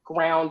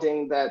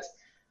grounding, that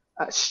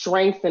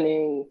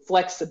strengthening,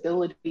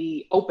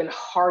 flexibility,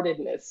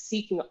 open-heartedness,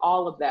 seeking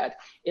all of that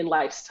in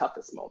life's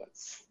toughest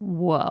moments.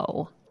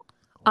 Whoa.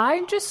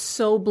 I'm just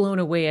so blown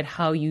away at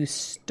how you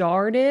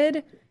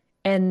started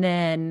and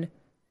then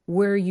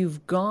where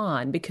you've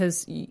gone,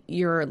 because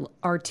you're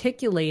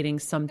articulating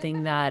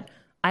something that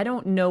I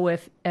don't know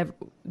if ever...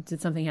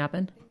 Did something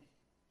happen?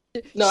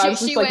 No,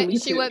 she went me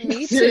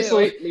too.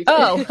 Seriously, me too.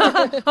 Oh,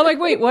 I'm like,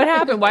 wait, what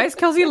happened? Why is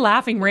Kelsey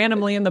laughing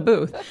randomly in the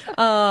booth?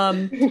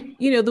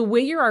 The way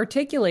you're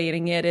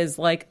articulating it is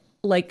like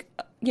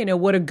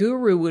what a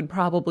guru would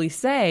probably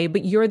say,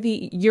 but you're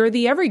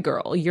the every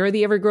girl. You're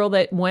the every girl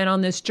that went on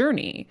this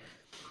journey.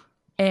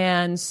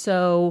 And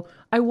so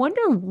I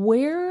wonder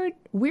where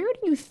do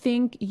you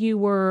think you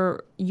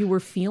were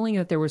feeling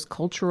that there was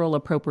cultural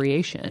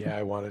appropriation? Yeah,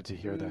 I wanted to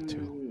hear that too.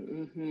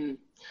 Mm-hmm.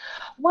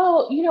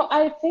 Well,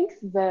 I think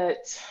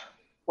that,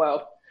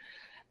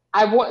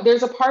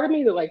 there's a part of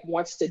me that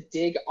wants to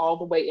dig all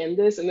the way in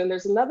this. And then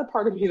there's another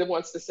part of me that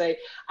wants to say,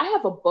 I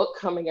have a book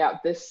coming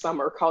out this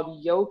summer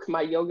called Yoke,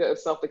 My Yoga of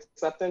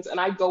Self-Acceptance. And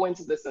I go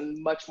into this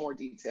in much more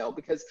detail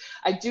because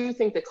I do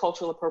think that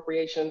cultural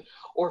appropriation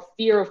or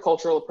fear of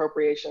cultural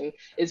appropriation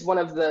is one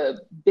of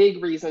the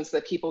big reasons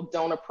that people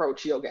don't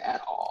approach yoga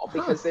at all,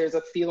 because there's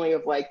a feeling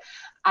of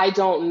I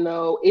don't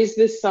know, is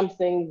this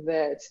something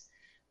that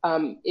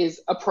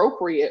is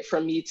appropriate for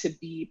me to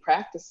be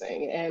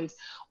practicing? And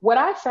what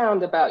I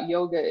found about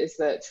yoga is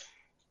that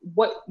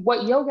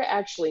what yoga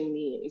actually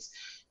means,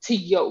 to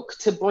yoke,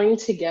 to bring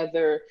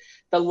together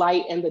the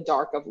light and the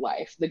dark of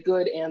life, the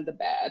good and the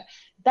bad,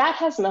 that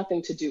has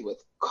nothing to do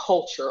with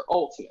culture.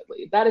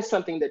 Ultimately, that is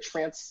something that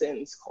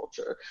transcends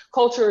culture.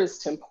 Culture is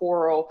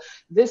temporal.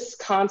 This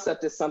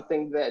concept is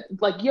something that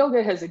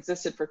yoga has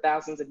existed for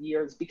thousands of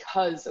years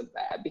because of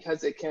that,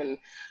 because it can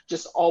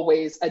just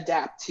always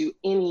adapt to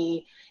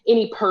any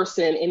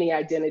person, any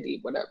identity,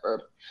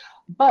 whatever.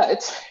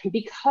 But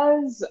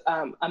because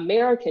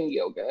American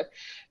yoga,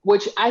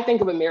 which I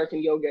think of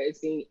American yoga as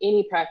being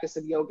any practice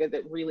of yoga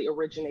that really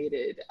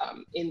originated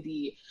in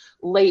the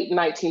late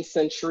 19th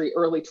century,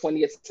 early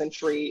 20th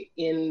century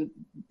in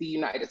the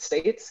United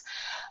States,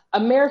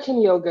 American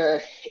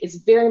yoga is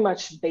very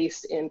much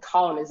based in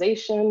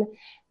colonization,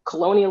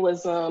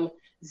 colonialism,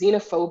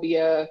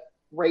 xenophobia,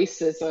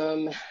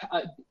 racism,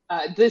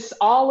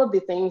 all of the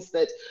things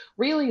that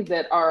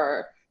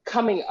are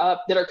coming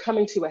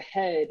to a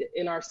head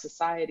in our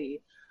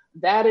society.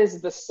 That is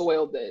the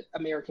soil that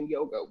American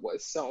yoga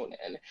was sown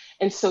in.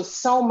 And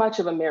so much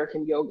of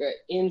American yoga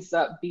ends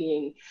up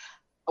being,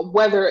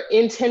 whether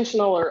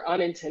intentional or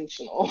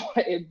unintentional,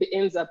 it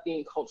ends up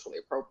being culturally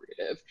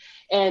appropriative.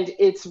 And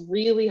it's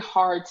really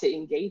hard to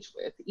engage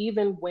with,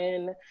 even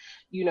when,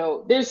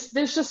 there's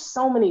just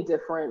so many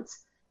different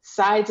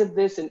sides of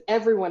this, and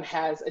everyone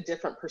has a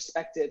different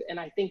perspective. And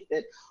I think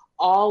that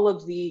all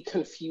of the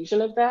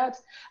confusion of that,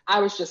 I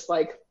was just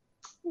like,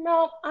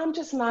 no, I'm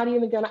just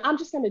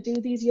gonna do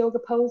these yoga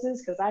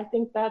poses because I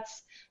think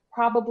that's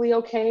probably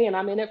okay, and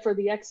I'm in it for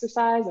the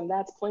exercise, and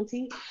that's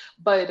plenty.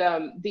 But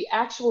the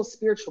actual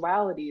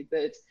spirituality,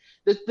 that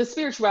the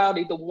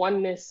spirituality, the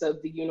oneness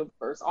of the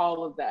universe,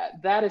 all of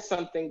that, that is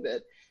something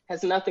that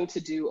has nothing to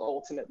do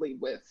ultimately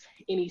with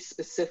any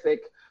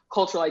specific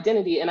cultural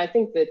identity. And I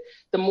think that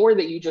the more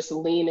that you just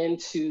lean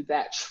into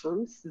that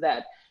truth,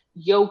 that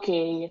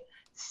yoking,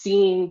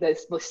 seeking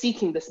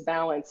this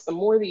balance, the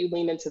more that you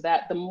lean into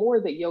that, the more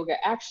that yoga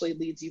actually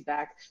leads you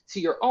back to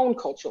your own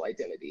cultural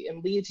identity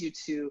and leads you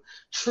to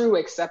true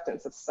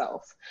acceptance of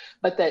self.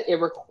 But that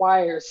it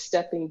requires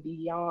stepping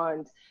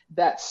beyond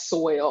that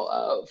soil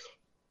of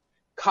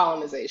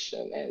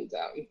colonization and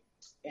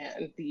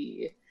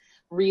the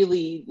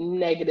really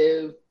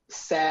negative,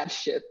 sad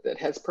shit that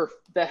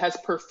has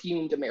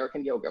perfumed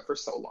American yoga for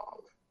so long.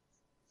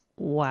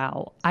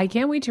 Wow. I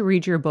can't wait to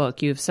read your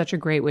book. You have such a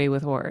great way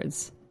with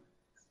words.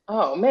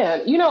 Oh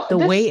man, the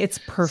way it's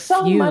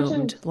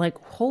perfumed, like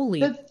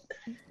holy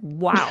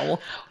wow.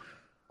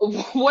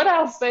 What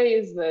I'll say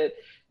is that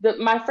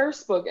my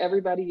first book,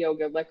 Everybody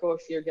Yoga, Let Go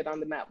of Fear, Get on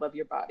the Mat, Love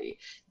Your Body,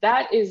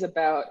 that is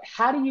about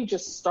how do you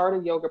just start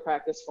a yoga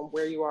practice from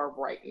where you are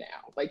right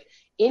now. Like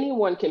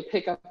anyone can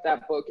pick up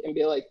that book and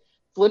be like,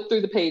 flip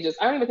through the pages.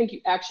 I don't even think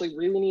you actually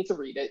really need to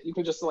read it. You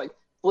can just like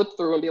flip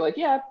through and be like,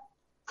 yeah,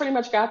 pretty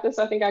much got this.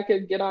 I think I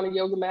could get on a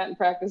yoga mat and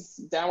practice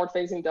downward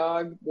facing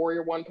dog,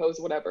 warrior one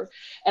pose, whatever.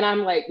 And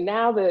I'm like,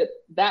 now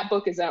that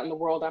book is out in the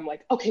world, I'm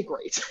like, okay,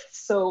 great.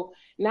 So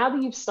now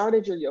that you've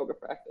started your yoga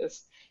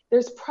practice,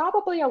 there's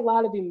probably a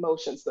lot of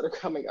emotions that are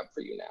coming up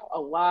for you now,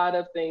 a lot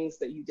of things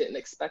that you didn't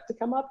expect to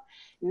come up.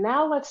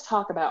 Now let's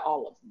talk about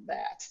all of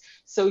that.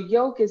 So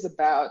yoga is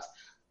about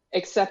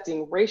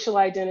accepting racial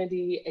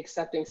identity,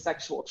 accepting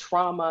sexual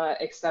trauma,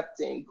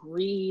 accepting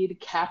greed,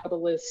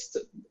 capitalist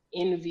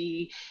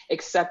envy,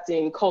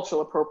 accepting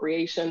cultural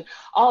appropriation,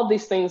 all of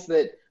these things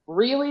that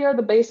really are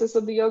the basis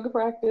of the yoga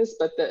practice,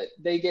 but that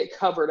they get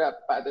covered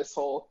up by this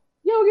whole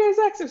yoga is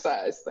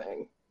exercise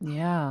thing.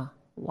 Yeah.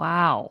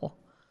 Wow.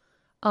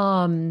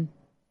 When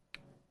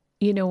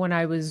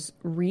I was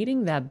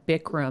reading that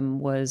Bikram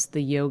was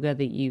the yoga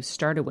that you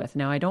started with.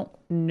 Now, I don't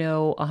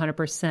know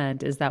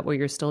 100%. Is that what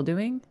you're still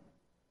doing?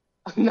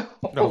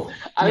 No.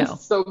 I'm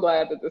so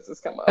glad that this has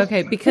come up.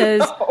 Okay,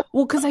 because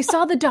I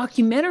saw the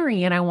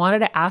documentary and I wanted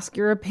to ask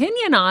your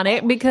opinion on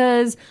it,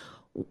 because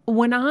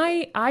when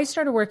I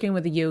started working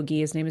with a yogi,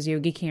 his name is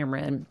Yogi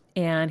Cameron,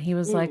 and he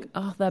was like,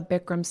 oh, that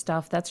Bikram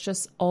stuff, that's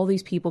just all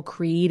these people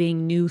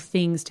creating new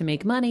things to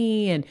make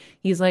money. And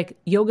he's like,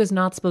 yoga's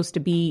not supposed to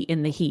be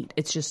in the heat.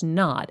 It's just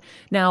not.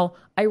 Now,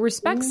 I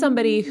respect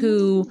somebody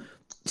who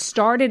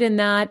started in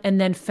that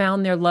and then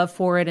found their love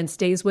for it and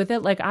stays with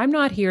it. Like, I'm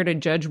not here to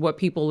judge what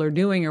people are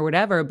doing or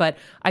whatever, but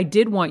I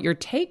did want your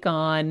take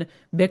on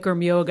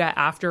Bikram yoga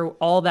after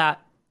all that,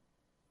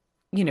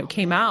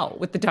 came out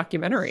with the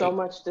documentary. So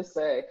much to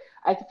say.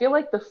 I feel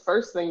like the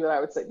first thing that I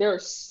would say, there are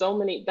so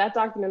many, that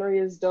documentary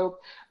is dope.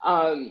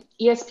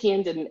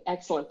 ESPN did an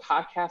excellent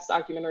podcast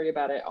documentary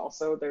about it.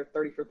 Also, their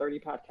 30 for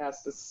 30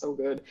 podcast is so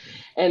good.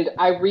 And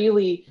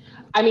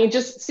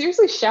just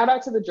seriously, shout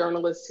out to the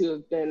journalists who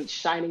have been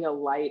shining a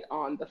light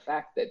on the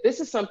fact that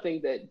this is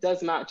something that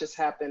does not just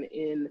happen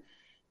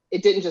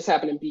it didn't just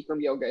happen in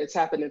Bikram yoga. It's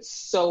happened in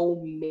so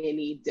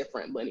many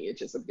different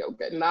lineages of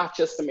yoga, not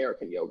just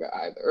American yoga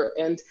either.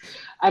 And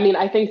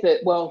I think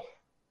that,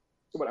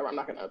 whatever, I'm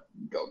not going to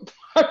go.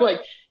 I'm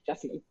like,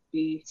 Jasmine,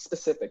 be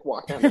specific,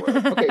 walk down the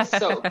road. Okay,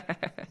 so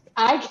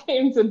I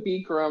came to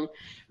Bikram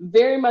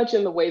very much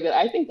in the way that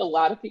I think a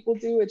lot of people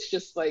do. It's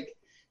just like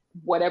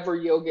whatever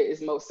yoga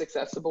is most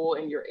accessible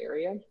in your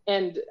area.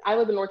 And I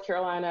live in North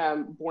Carolina.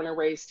 I'm born and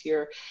raised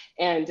here.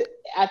 And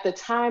at the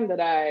time that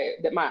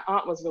my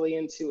aunt was really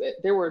into it,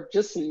 there were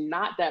just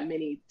not that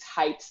many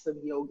types of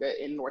yoga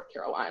in North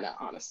Carolina,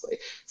 honestly.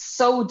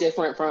 So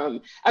different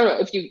from, I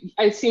don't know,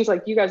 it seems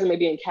like you guys are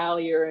maybe in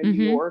Cali or in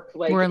New York.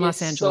 Like, we're in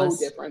Los Angeles.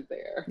 So different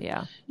there.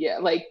 Yeah. Yeah.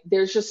 Like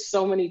there's just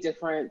so many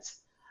different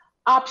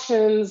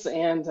options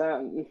and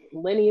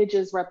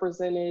lineages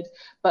represented,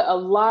 but a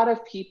lot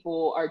of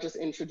people are just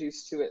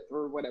introduced to it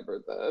through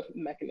whatever the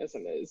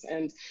mechanism is.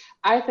 And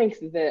I think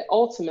that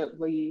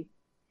ultimately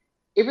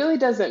it really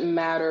doesn't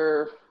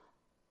matter.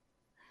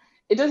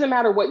 It doesn't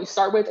matter what you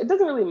start with. It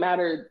doesn't really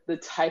matter the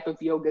type of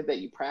yoga that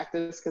you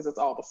practice, because it's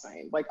all the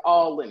same. Like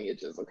all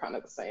lineages are kind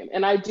of the same.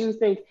 And I do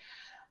think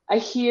I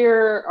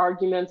hear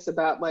arguments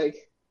about like,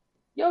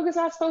 yoga's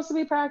not supposed to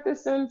be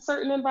practiced in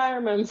certain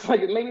environments. Like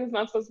maybe it's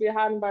not supposed to be a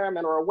hot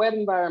environment or a wet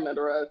environment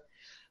or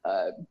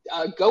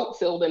a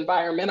goat-filled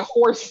environment, a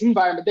horse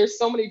environment. There's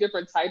so many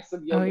different types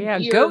of yoga. Oh yeah,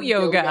 goat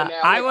yoga.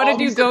 I want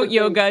to do goat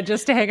yoga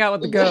just to hang out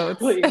with the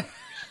goats.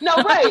 No,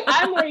 right.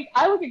 I'm like,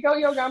 I look at goat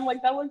yoga, I'm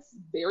like, that looks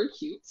very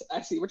cute. I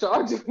see what y'all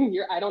are doing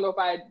here. I don't know if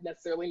I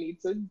necessarily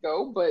need to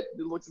go, but it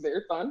looks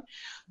very fun.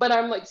 But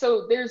I'm like,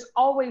 so there's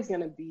always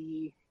going to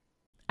be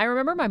I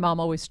remember my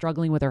mom always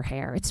struggling with her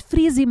hair. It's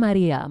Frizi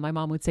Maria, my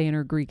mom would say in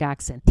her Greek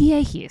accent.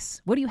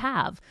 Diehis, what do you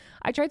have?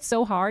 I tried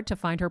so hard to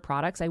find her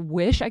products. I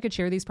wish I could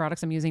share these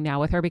products I'm using now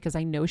with her because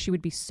I know she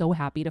would be so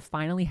happy to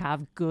finally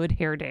have good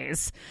hair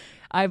days.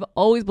 I've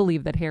always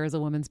believed that hair is a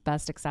woman's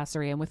best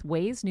accessory, and with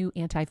Ouai's new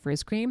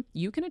anti-frizz cream,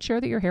 you can ensure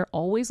that your hair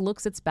always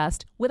looks its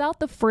best without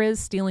the frizz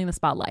stealing the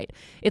spotlight.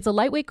 It's a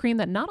lightweight cream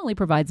that not only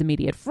provides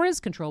immediate frizz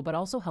control, but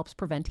also helps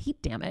prevent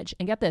heat damage.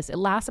 And get this, it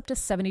lasts up to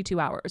 72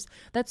 hours.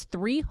 That's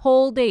 3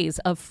 whole days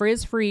of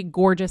frizz-free,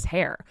 gorgeous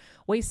hair.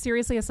 Ouai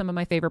seriously has some of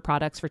my favorite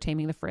products for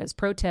taming the frizz.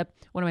 Pro tip,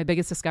 one of my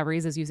biggest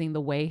discoveries is using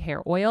the Ouai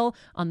hair oil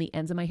on the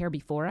ends of my hair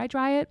before I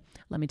dry it.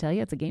 Let me tell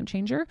you, it's a game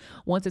changer.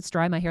 Once it's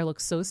dry, my hair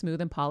looks so smooth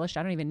and polished,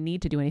 I don't even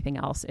need to do anything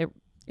else. It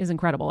is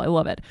incredible. I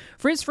love it.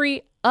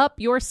 Frizz-free, up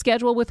your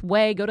schedule with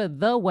Ouai. Go to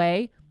the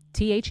Ouai,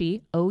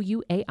 TheOuai.com,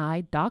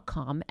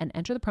 and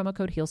enter the promo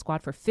code Heal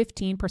Squad for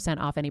 15%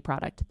 off any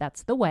product.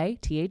 That's the Ouai,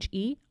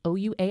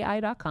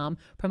 TheOuai.com,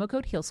 promo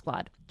code Heal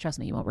Squad. Trust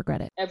me, you won't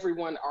regret it.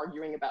 Everyone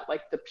arguing about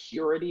like the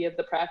purity of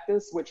the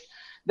practice, which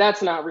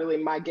that's not really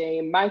my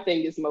game. My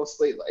thing is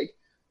mostly like,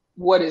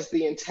 what is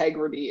the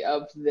integrity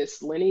of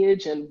this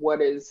lineage, and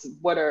what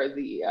are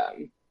the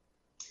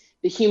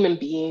human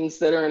beings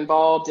that are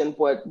involved, and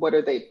what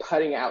are they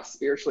putting out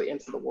spiritually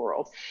into the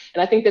world?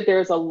 And I think that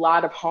there's a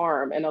lot of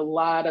harm and a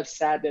lot of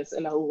sadness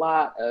and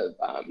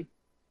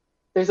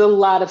there's a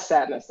lot of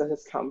sadness that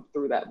has come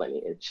through that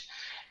lineage.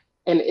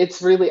 And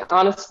it's really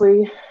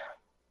honestly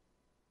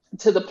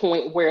to the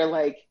point where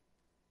like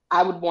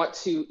I would want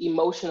to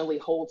emotionally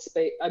hold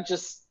space,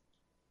 just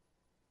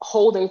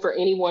holding for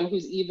anyone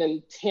who's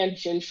even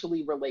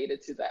tangentially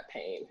related to that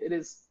pain. It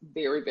is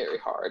very, very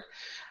hard.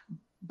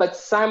 But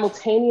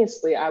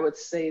simultaneously, I would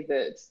say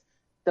that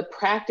the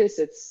practice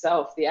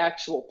itself, the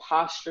actual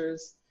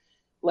postures,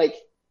 like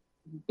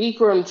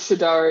Bikram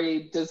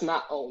Choudhury does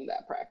not own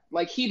that practice.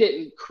 Like he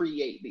didn't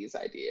create these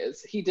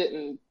ideas. He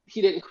didn't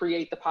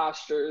create the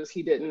postures.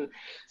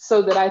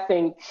 So that I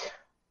think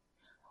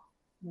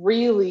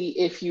really,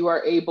 if you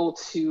are able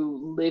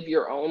to live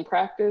your own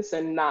practice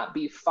and not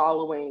be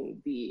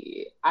following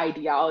the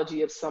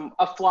ideology of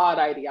a flawed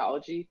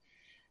ideology.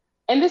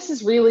 And this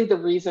is really the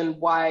reason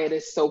why it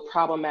is so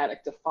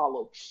problematic to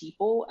follow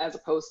people as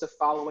opposed to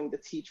following the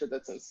teacher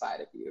that's inside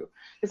of you.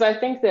 Because I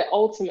think that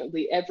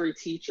ultimately every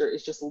teacher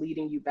is just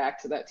leading you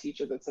back to that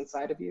teacher that's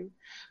inside of you.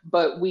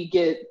 But we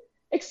get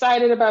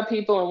excited about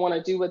people and want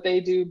to do what they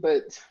do,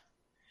 but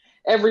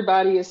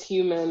everybody is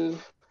human.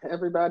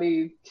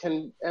 Everybody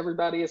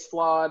is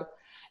flawed.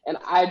 And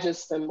I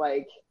just am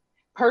like,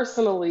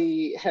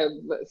 personally have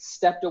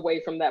stepped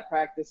away from that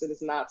practice. It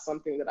is not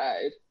something that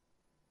I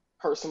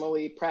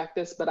personally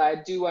practice, but I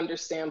do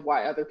understand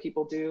why other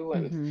people do.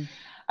 And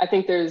I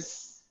think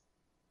there's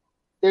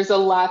a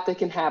lot that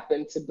can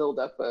happen to build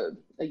up a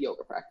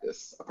yoga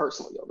practice, a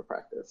personal yoga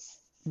practice.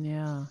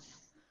 Yeah.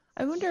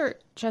 I wonder,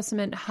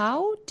 Jessamine,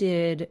 how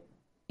did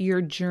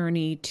your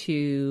journey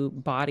to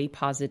body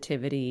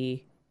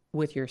positivity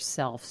with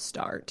yourself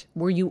start?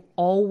 Were you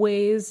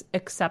always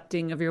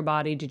accepting of your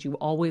body? Did you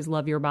always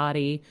love your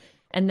body?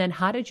 And then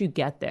how did you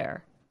get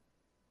there?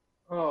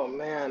 Oh,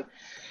 man.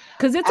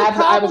 Because it's a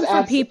problem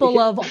for people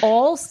of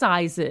all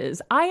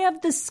sizes. I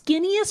have the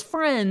skinniest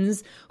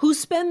friends who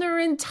spend their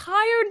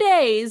entire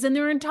days and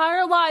their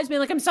entire lives being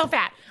like, I'm so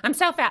fat. I'm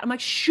so fat. I'm like,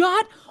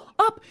 shut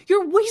up.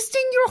 You're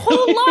wasting your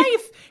whole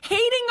life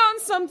hating on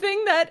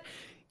something that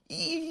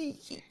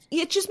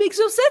it just makes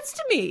no sense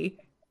to me.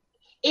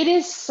 It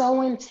is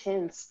so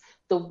intense,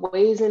 the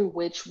ways in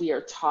which we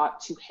are taught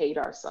to hate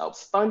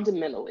ourselves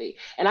fundamentally.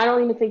 And I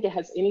don't even think it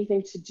has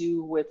anything to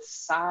do with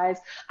size.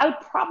 I would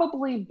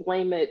probably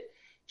blame it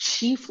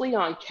chiefly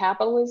on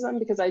capitalism,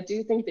 because I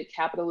do think that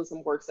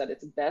capitalism works at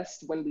its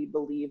best when we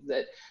believe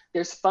that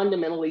there's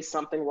fundamentally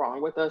something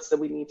wrong with us that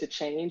we need to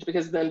change,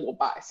 because then we'll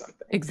buy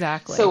something.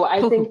 Exactly. So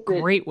I think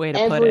that great way to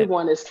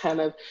everyone is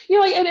kind of,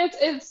 like, and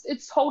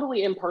it's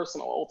totally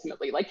impersonal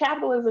ultimately. Like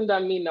capitalism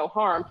doesn't mean no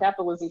harm.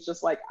 Capitalism's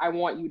just like, I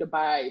want you to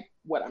buy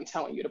what I'm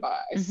telling you to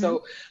buy.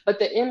 So, but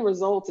the end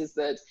result is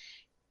that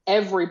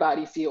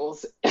everybody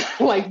feels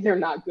like they're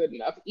not good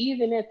enough,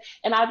 even if,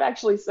 and I've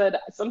actually said,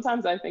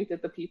 sometimes I think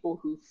that the people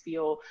who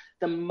feel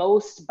the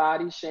most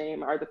body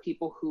shame are the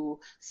people who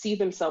see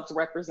themselves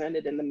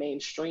represented in the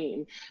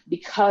mainstream,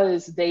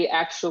 because they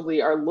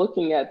actually are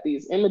looking at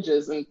these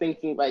images and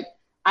thinking like,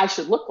 I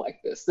should look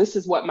like this. This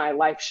is what my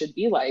life should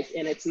be like.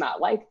 And it's not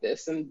like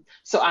this. And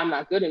so I'm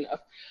not good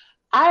enough.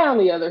 I, on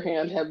the other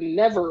hand, have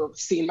never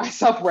seen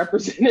myself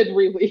represented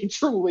really,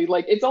 truly.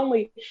 Like it's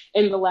only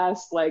in the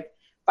last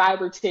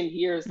 5 or 10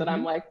 years that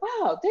I'm like,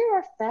 wow, there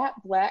are fat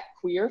Black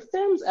queer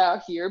femmes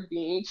out here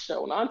being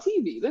shown on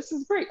TV. This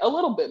is great. A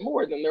little bit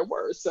more than there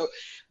were. So,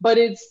 but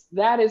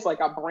that is like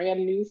a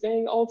brand new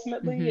thing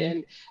ultimately.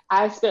 And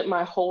I spent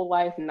my whole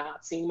life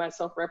not seeing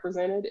myself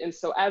represented. And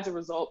so as a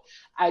result,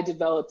 I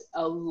developed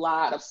a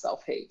lot of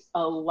self-hate,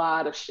 a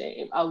lot of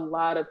shame,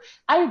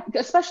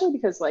 especially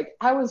because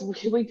I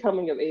was really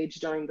coming of age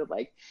during the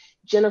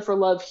Jennifer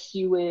Love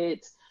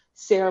Hewitt,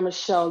 Sarah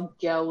Michelle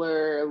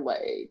Gellar,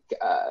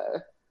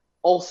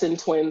 Olsen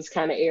twins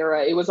kind of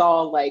era. It was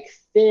all like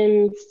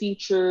thin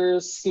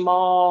features,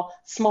 small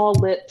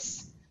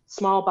lips,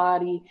 small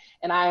body.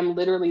 And I am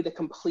literally the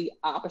complete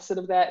opposite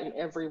of that in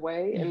every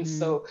way. And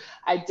so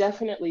I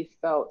definitely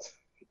felt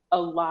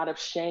a lot of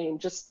shame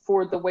just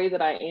for the way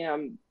that I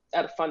am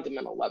at a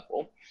fundamental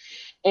level.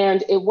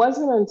 And it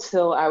wasn't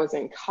until I was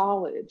in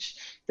college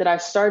that I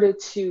started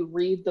to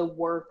read the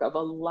work of a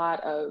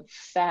lot of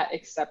fat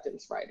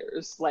acceptance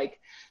writers like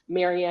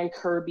Marianne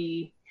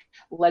Kirby,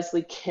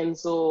 Leslie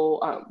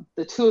Kinzel.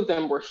 The two of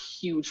them were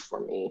huge for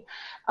me.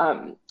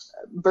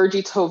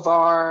 Virgie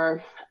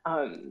Tovar,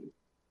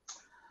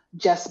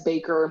 Jess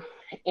Baker,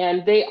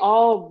 and they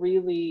all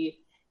really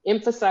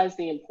emphasize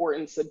the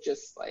importance of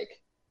just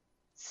like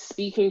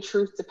speaking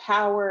truth to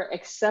power,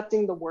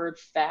 accepting the word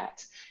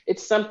fat.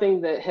 It's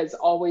something that has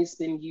always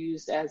been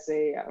used as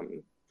a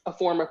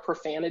form of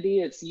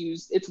profanity. It's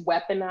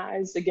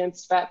weaponized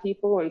against fat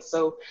people. And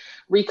so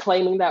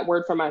reclaiming that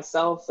word for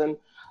myself and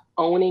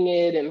owning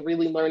it and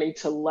really learning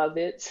to love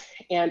it.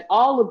 And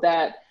all of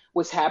that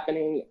was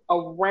happening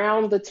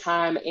around the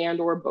time and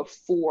or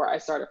before I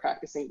started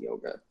practicing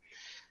yoga.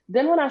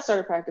 Then when I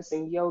started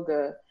practicing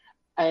yoga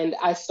and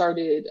I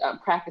started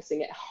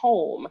practicing at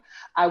home,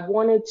 I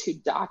wanted to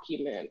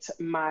document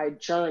my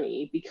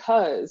journey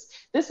because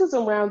this was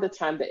around the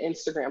time that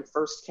Instagram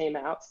first came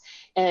out.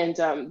 And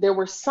there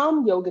were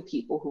some yoga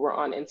people who were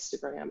on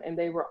Instagram and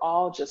they were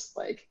all just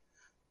like,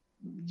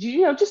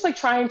 just like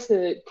trying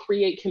to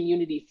create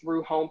community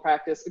through home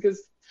practice,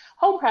 because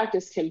home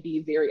practice can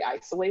be very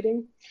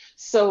isolating.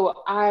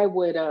 So I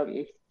would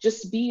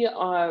just be,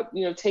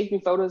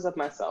 taking photos of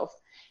myself.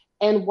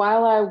 And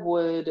while I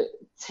would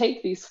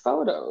take these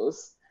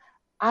photos,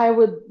 I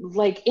would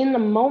in the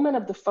moment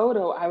of the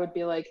photo, I would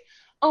be like,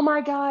 oh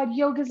my God,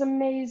 yoga's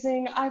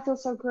amazing. I feel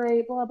so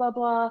great, blah, blah,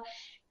 blah.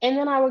 And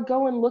then I would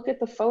go and look at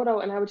the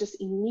photo and I would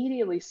just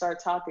immediately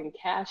start talking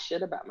cash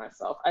shit about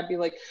myself. I'd be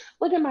like,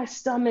 look at my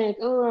stomach.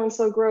 Oh, I'm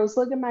so gross.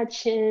 Look at my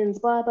chins,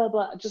 blah, blah,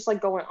 blah. Just like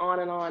going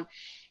on and on.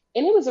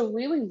 And it was a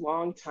really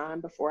long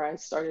time before I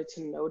started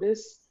to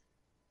notice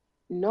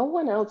no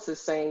one else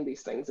is saying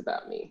these things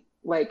about me.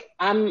 Like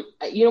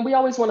we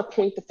always want to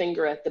point the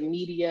finger at the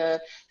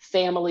media,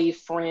 family,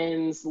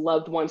 friends,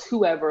 loved ones,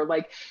 whoever,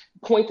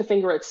 point the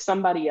finger at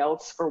somebody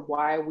else for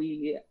why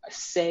we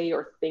say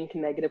or think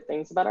negative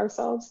things about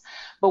ourselves.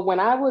 But when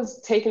I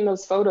was taking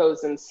those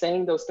photos and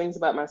saying those things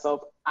about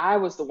myself, I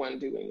was the one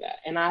doing that.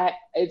 And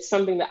it's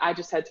something that I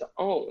just had to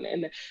own.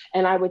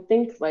 And I would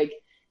think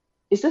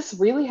is this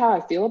really how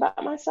I feel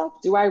about myself?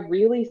 Do I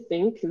really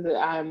think that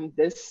I'm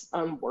this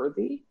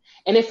unworthy?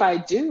 And if I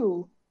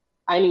do,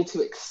 I need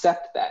to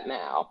accept that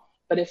now.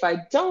 But if I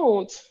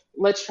don't,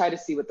 let's try to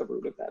see what the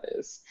root of that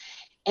is.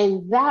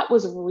 And that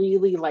was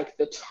really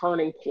the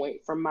turning point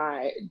for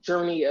my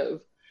journey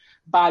of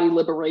body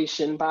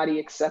liberation, body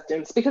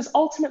acceptance, because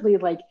ultimately,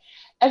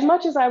 as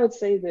much as I would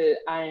say that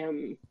I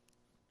am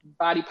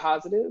body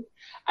positive,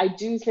 I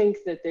do think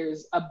that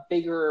there's a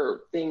bigger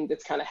thing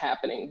that's kind of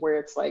happening where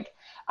it's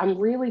I'm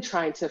really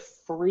trying to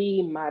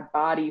free my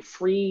body,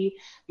 free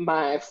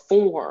my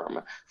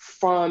form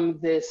from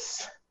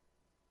this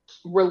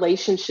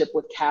relationship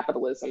with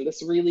capitalism,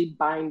 this really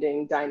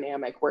binding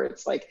dynamic where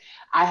it's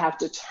I have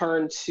to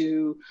turn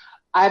to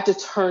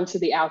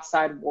the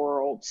outside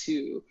world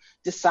to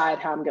decide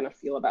how I'm going to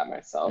feel about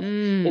myself.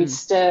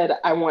 Instead,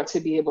 I want to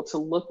be able to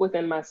look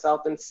within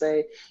myself and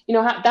say,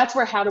 that's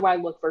where how do I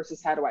look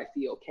versus how do I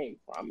feel came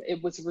from.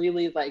 It was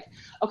really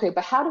okay,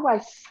 but how do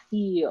I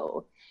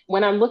feel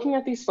when I'm looking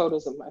at these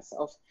photos of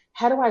myself?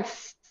 How do I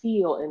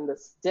feel in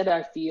this? Did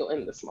I feel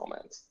in this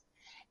moment?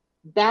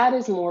 That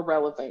is more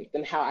relevant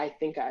than how I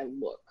think I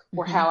look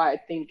or how I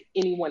think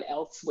anyone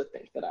else would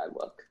think that I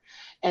look.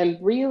 And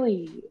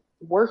really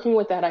working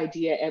with that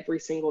idea every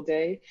single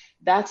day,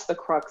 that's the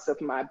crux of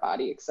my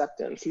body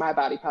acceptance, my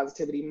body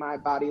positivity, my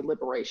body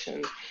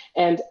liberation.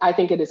 And I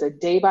think it is a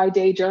day by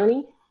day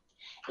journey.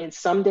 And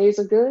some days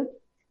are good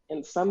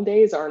and some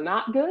days are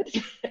not good.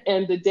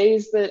 And the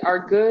days that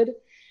are good,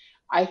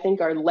 I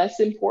think are less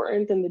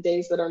important than the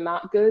days that are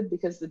not good,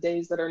 because the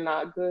days that are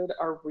not good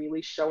are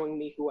really showing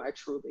me who I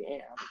truly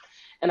am.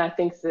 And I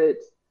think that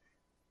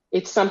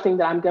it's something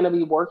that I'm going to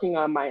be working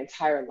on my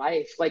entire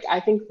life.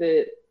 I think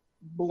that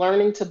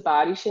learning to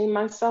body shame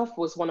myself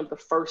was one of the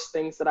first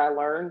things that I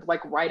learned,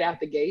 right out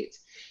the gate.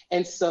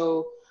 And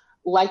so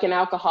an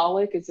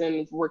alcoholic is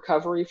in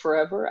recovery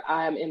forever,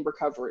 I'm in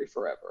recovery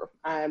forever.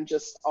 I'm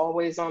just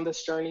always on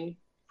this journey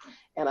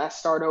and I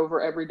start over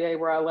every day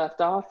where I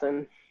left off,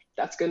 and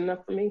that's good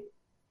enough for me.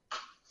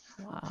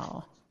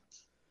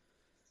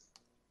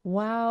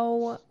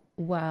 Wow.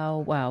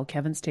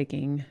 Kevin's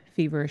taking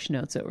feverish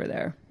notes over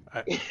there.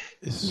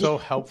 It's so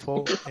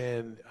helpful.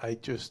 And I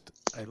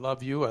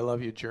love you. I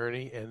love your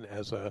journey. And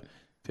as a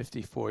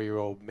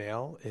 54-year-old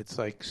male, it's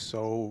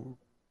so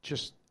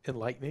just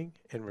enlightening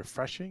and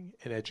refreshing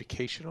and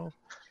educational.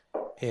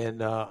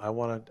 And I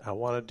want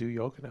to do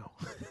yoga now.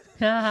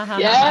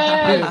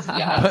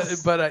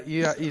 Yes. But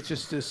it's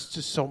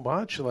just so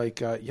much.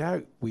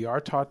 We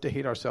are taught to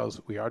hate ourselves.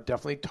 We are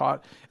definitely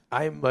taught.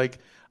 I am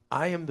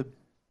the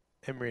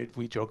Emery,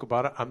 we joke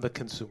about it. I'm the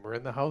consumer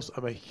in the house.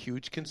 I'm a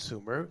huge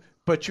consumer.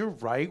 But you're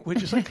right. We're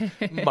just like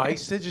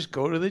mice that just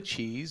go to the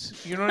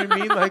cheese. You know what I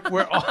mean? Like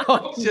we're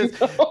all just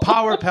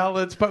power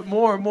pellets, but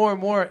more and more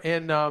and more.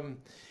 And and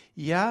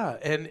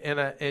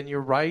you're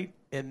right.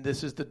 And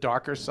this is the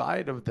darker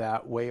side of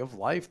that way of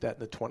life that in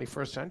the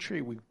 21st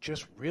century we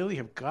just really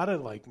have got to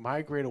like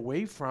migrate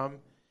away from.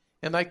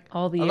 And like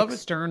all the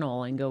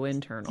external and go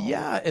internal.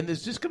 Yeah, and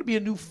there's just going to be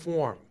a new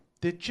form.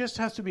 There just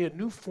has to be a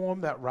new form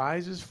that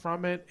rises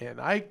from it,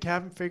 and I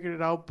haven't figured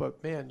it out,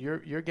 but man,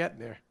 you're getting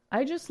there.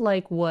 I just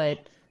like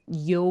what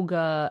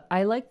yoga,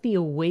 I like the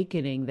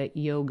awakening that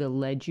yoga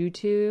led you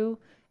to,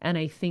 and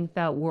I think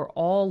that we're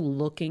all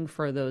looking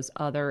for those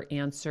other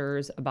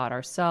answers about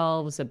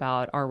ourselves,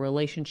 about our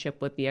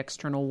relationship with the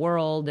external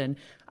world, and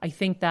I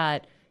think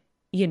that,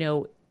 you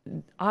know,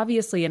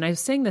 obviously, and I was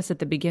saying this at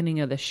the beginning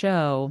of the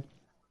show,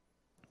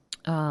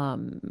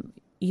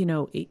 you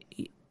know,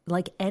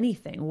 like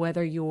anything,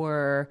 whether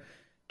you're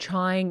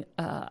trying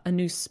a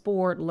new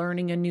sport,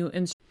 learning a new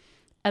instrument.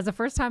 As a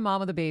first-time mom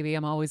with a baby,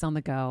 I'm always on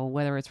the go,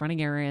 whether it's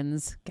running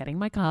errands, getting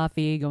my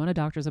coffee, going to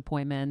doctor's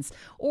appointments,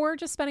 or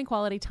just spending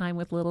quality time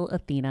with little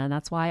Athena. And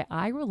that's why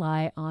I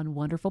rely on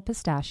Wonderful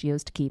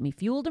Pistachios to keep me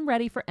fueled and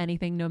ready for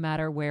anything, no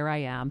matter where I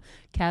am.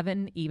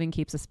 Kevin even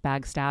keeps a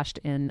bag stashed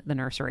in the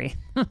nursery.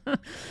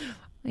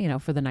 You know,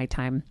 for the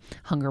nighttime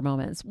hunger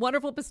moments.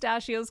 Wonderful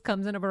Pistachios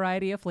comes in a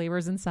variety of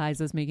flavors and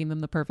sizes, making them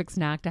the perfect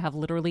snack to have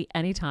literally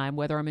any time,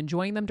 whether I'm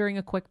enjoying them during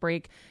a quick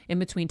break in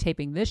between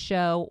taping this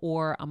show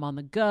or I'm on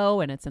the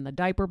go and it's in the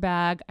diaper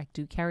bag. I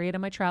do carry it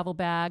in my travel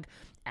bag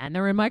and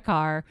they're in my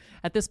car.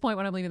 At this point,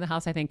 when I'm leaving the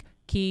house, I think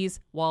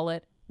keys,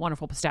 wallet,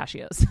 Wonderful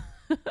Pistachios.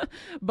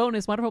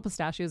 Bonus, Wonderful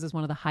Pistachios is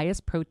one of the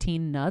highest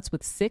protein nuts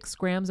with 6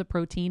 grams of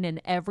protein in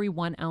every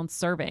 1 ounce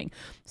serving.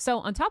 So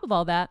on top of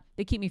all that,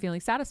 they keep me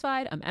feeling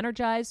satisfied. I'm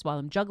energized while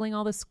I'm juggling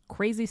all this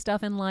crazy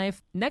stuff in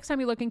life. Next time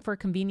you're looking for a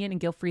convenient and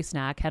guilt-free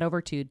snack, head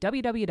over to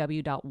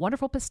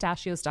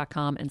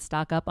www.wonderfulpistachios.com and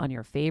stock up on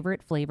your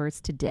favorite flavors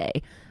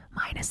today.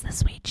 Minus the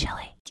sweet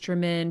chili.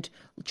 Instrument,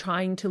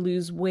 trying to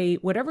lose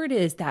weight, whatever it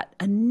is, that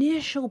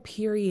initial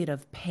period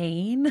of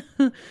pain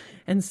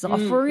and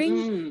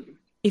suffering,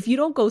 if you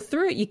don't go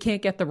through it, you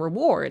can't get the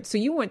reward. So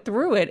you went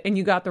through it and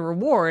you got the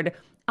reward.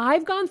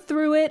 I've gone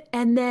through it,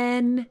 and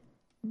then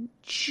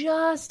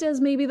just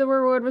as maybe the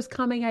reward was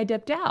coming, I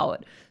dipped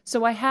out.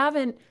 So I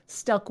haven't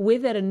stuck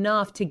with it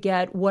enough to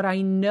get what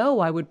I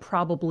know I would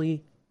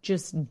probably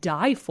just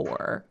die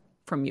for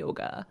from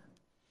yoga.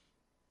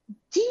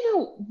 Do you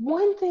know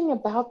one thing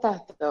about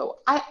that, though?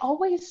 I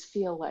always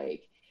feel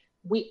like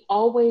we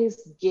always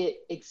get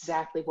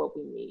exactly what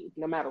we need,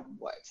 no matter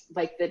what.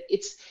 Like that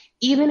it's,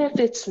 even if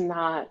it's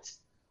not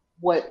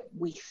what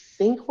we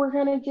think we're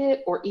going to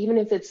get, or even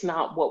if it's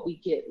not what we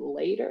get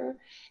later,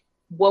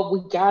 what we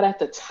got at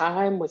the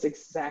time was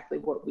exactly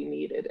what we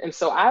needed. And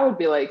so I would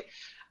be like,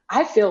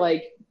 I feel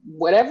like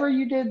whatever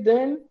you did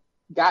then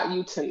got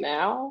you to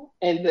now,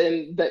 and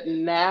then that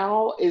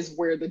now is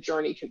where the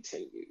journey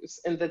continues,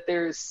 and that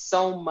there's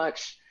so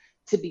much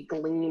to be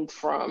gleaned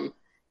from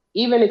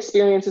even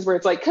experiences where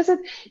it's like, because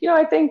you know,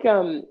 I think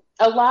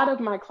a lot of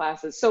my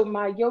classes, so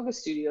my yoga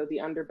studio, the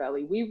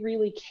Underbelly, we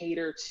really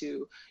cater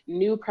to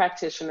new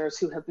practitioners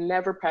who have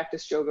never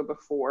practiced yoga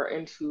before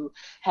and who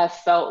have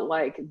felt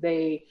like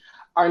they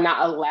are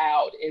not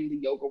allowed in the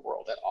yoga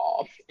world at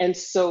all. And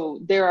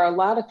so there are a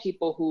lot of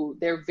people who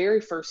their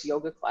very first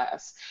yoga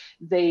class,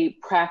 they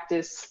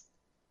practice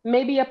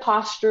maybe a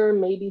posture,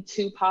 maybe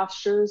 2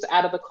 postures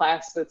out of a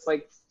class that's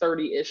like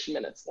 30-ish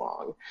minutes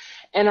long.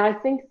 And I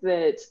think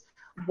that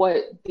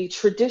what the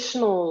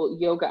traditional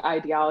yoga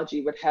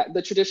ideology would have,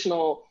 the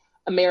traditional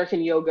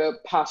American yoga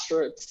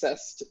posture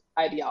obsessed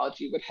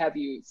ideology would have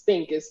you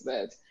think is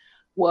that,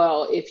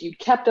 well, if you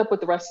kept up with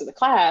the rest of the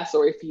class,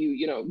 or if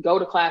you know, go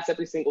to class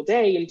every single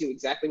day and do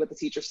exactly what the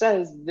teacher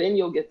says, then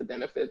you'll get the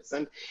benefits.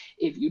 And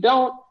if you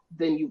don't,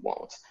 then you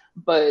won't.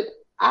 But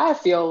I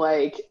feel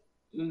like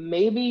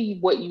maybe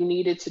what you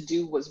needed to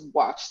do was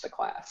watch the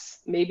class.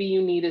 Maybe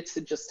you needed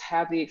to just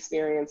have the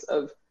experience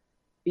of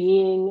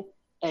being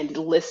and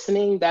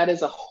listening. That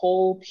is a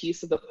whole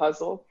piece of the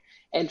puzzle,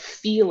 and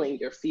feeling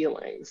your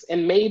feelings.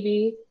 And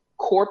maybe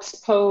corpse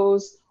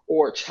pose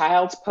or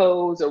child's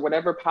pose or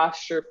whatever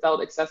posture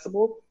felt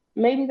accessible,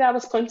 maybe that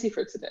was plenty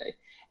for today.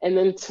 And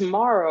then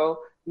tomorrow,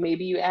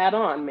 maybe you add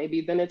on,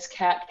 maybe then it's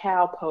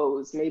cat-cow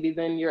pose, maybe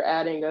then you're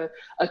adding a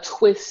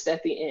twist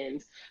at the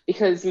end,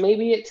 because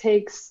maybe it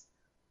takes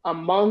a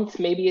month,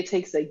 maybe it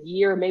takes a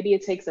year, maybe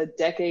it takes a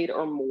decade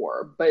or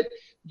more, but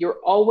you're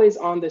always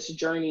on this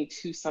journey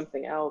to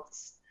something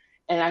else.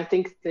 And I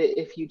think that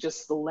if you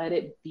just let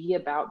it be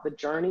about the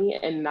journey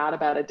and not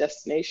about a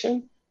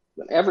destination,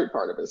 then every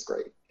part of it is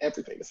great.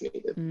 Everything is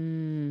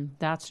needed.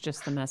 That's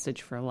just the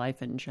message for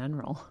life in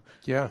general.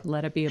 Yeah.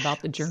 Let it be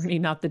about the journey,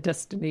 not the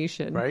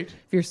destination. Right.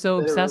 If you're so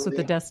obsessed with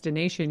the Literally.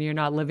 destination, you're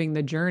not living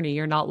the journey.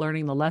 You're not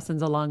learning the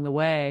lessons along the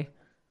way.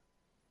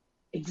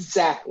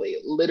 Exactly.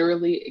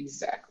 Literally,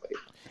 exactly.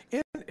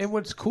 And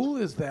what's cool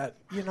is that,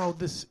 you know,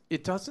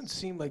 it doesn't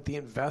seem like the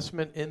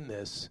investment in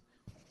this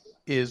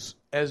is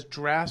as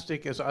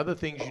drastic as other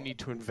things you need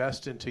to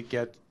invest in to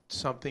get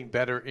something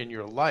better in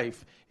your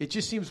life. It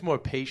just seems more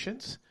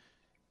patience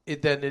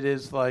than it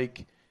is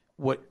like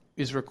what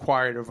is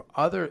required of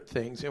other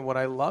things. And what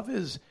I love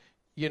is,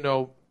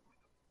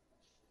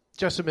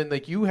 Jessamine,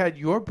 like you had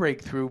your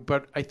breakthrough,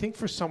 but I think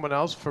for someone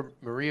else, for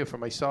Maria, for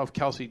myself,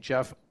 Kelsey,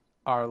 Jeff,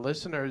 our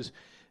listeners,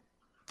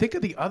 think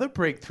of the other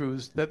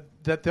breakthroughs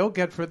that they'll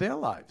get for their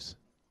lives.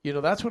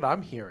 That's what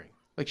I'm hearing.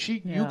 Like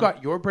you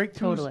got your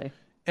breakthroughs. Totally.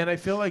 And I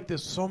feel like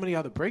there's so many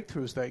other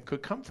breakthroughs that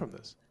could come from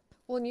this.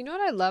 Well, and you know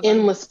what I love?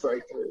 Endless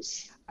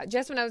breakthroughs.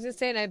 Just when I was going to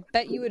say, and I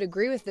bet you would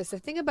agree with this, the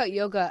thing about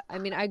yoga, I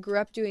mean, I grew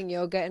up doing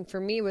yoga, and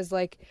for me it was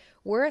like,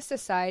 we're a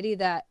society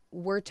that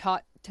we're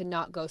taught to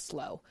not go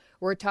slow.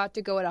 We're taught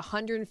to go at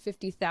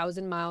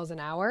 150,000 miles an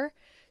hour.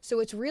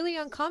 So it's really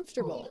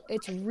uncomfortable.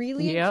 It's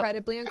really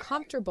incredibly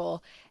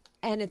uncomfortable.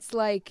 And it's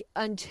like,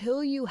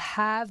 until you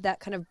have that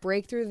kind of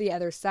breakthrough to the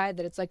other side,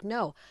 that it's like,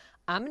 no,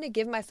 I'm going to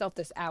give myself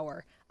this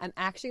hour. I'm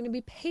actually going to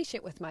be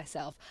patient with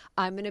myself.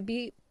 I'm going to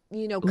be,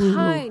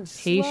 kind,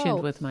 patient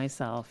slow. with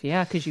myself.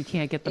 Yeah, because you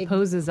can't get the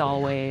poses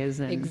always.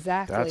 And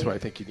Exactly. That's why I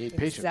think you need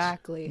patience.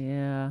 Exactly.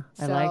 Yeah,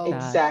 I like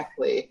that.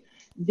 Exactly.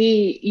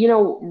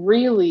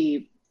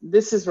 Really,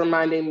 this is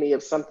reminding me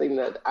of something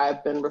that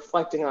I've been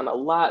reflecting on a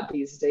lot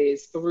these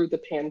days through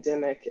the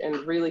pandemic,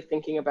 and really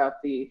thinking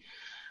about the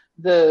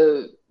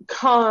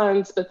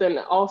cons, but then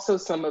also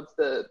some of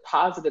the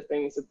positive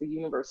things that the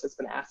universe has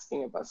been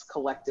asking of us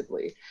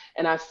collectively.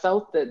 And I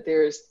felt that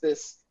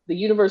the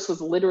universe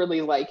was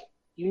literally like,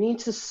 you need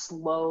to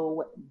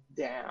slow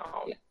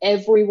down.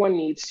 Everyone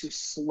needs to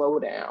slow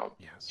down.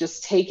 Yes.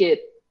 Just take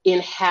it in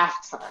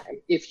half time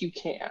if you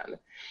can.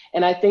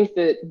 And I think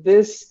that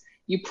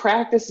you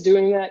practice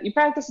doing that. You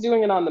practice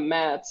doing it on the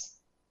mats.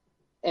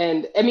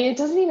 And I mean, it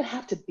doesn't even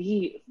need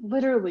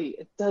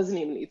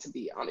to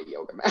be on a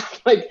yoga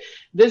mat. Like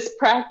this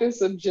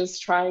practice of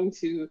just trying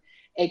to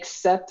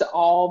accept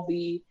all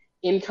the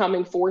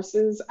incoming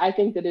forces, I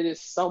think that it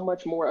is so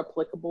much more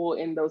applicable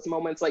in those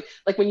moments. Like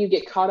when you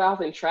get caught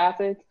off in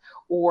traffic,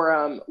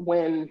 or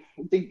when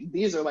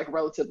these are like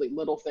relatively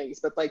little things,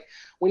 but like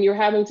when you're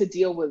having to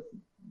deal with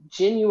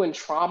genuine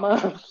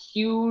trauma,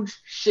 huge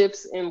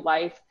shifts in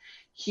life,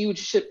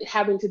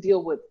 having to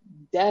deal with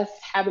death,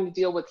 having to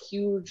deal with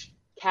huge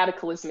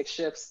cataclysmic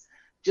shifts,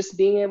 just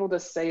being able to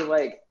say,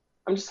 like,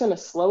 I'm just going to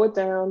slow it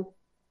down.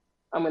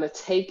 I'm going to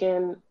take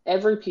in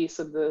every piece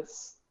of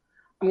this.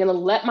 I'm going to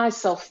let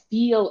myself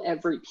feel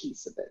every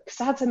piece of it. Because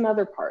that's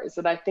another part, is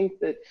that I think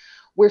that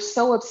we're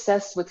so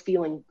obsessed with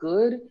feeling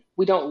good,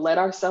 we don't let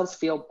ourselves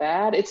feel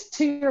bad. It's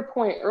to your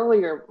point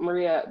earlier,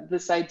 Maria,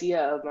 this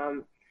idea of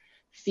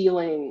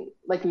feeling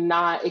like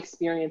not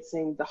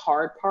experiencing the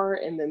hard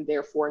part and then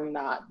therefore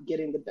not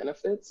getting the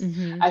benefits.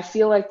 Mm-hmm. I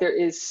feel like there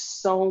is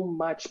so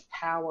much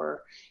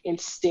power in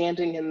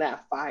standing in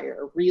that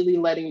fire, really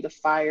letting the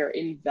fire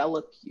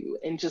envelop you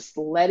and just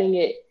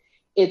letting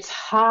it's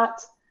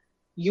hot,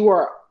 you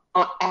are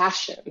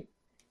ashen,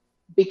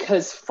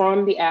 because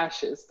from the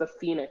ashes, the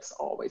phoenix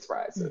always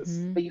rises.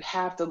 Mm-hmm. But you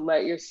have to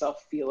let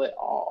yourself feel it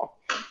all.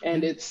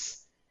 And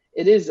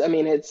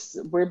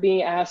we're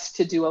being asked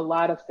to do a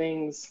lot of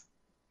things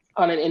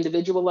on an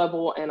individual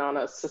level and on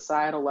a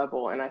societal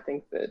level. And I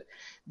think that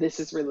this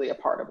is really a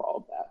part of all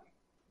of that.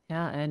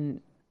 Yeah. And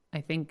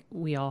I think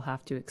we all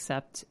have to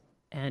accept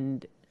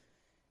and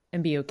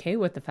be okay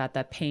with the fact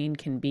that pain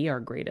can be our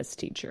greatest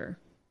teacher.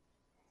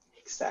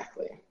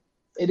 Exactly.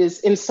 It is,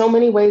 in so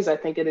many ways, I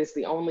think it is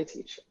the only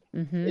teacher.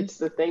 Mm-hmm. It's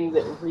the thing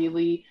that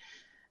really,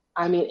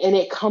 and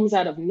it comes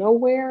out of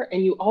nowhere,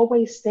 and you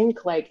always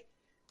think like,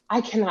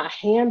 I cannot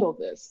handle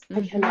this.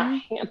 Mm-hmm. I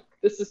cannot handle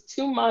this. Is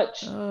too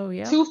much. Oh,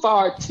 yeah. Too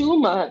far, too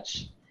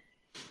much.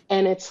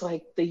 And it's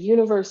like the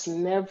universe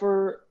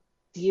never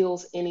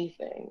deals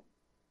anything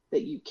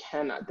that you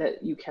cannot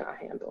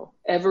handle.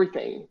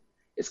 Everything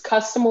is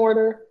custom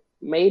order,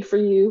 made for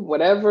you.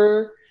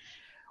 Whatever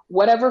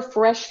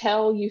fresh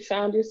hell you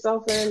found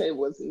yourself in, it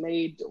was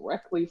made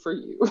directly for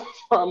you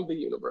from the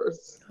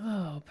universe.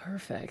 Oh,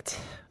 perfect.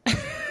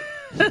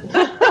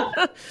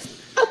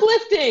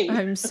 Uplifting.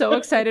 I'm so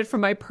excited for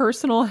my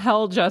personal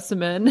hell,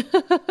 Jessamine.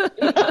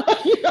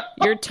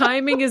 Your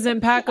timing is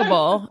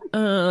impeccable,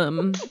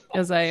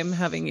 as I am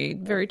having a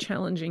very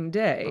challenging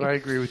day. But I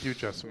agree with you,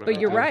 Jessamine. But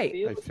you're right.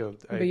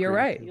 But you're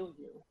right.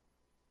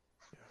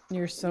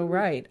 You're so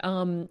right.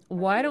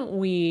 Why don't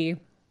we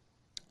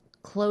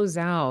close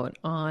out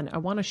on, I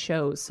want to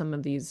show some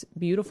of these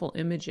beautiful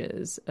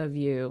images of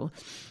you,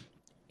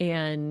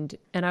 and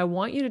I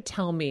want you to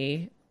tell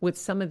me, with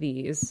some of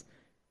these,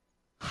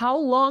 how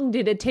long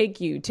did it take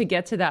you to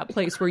get to that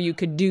place where you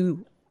could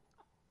do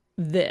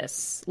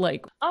this?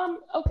 Like,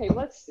 okay,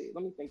 let's see.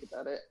 Let me think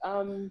about it.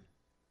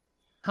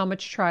 How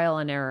much trial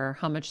and error?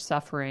 How much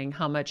suffering?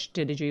 How much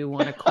did you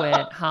want to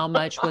quit? How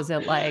much was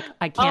it like,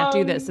 I can't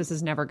do this. This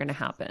is never going to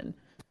happen.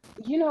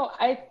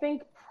 I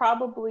think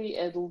probably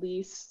at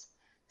least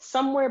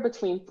somewhere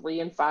between 3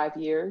 and 5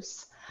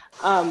 years.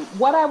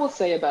 What I will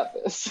say about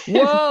this.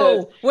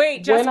 Whoa,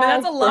 wait, Jasmine,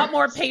 that's a lot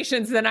more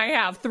patience than I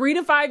have. 3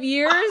 to 5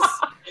 years?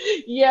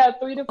 Yeah,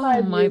 3 to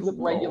 5 years of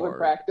regular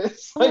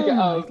practice. Like,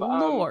 oh my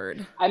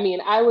Lord. I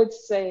mean, I would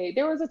say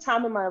there was a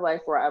time in my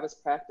life where I was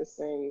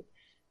practicing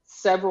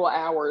several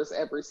hours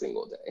every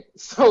single day.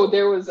 So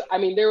there was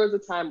a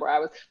time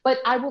where but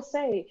I will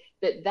say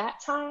that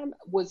time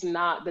was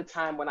not the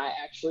time when I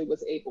actually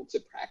was able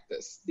to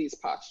practice these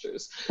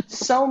postures.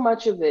 So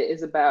much of it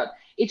is about,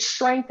 it's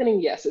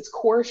strengthening. Yes, it's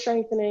core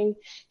strengthening.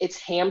 It's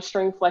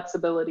hamstring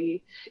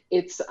flexibility.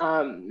 It's,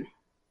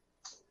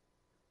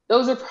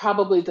 those are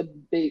probably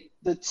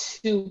the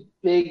two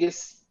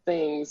biggest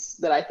things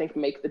that I think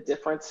make the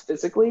difference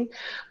physically.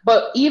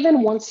 But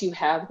even once you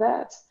have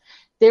that,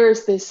 there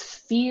is this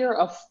fear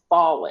of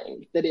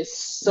falling that is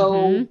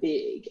so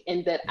big,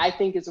 and that I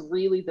think is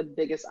really the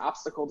biggest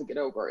obstacle to get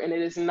over. And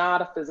it is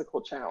not a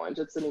physical challenge.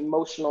 It's an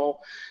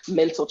emotional,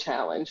 mental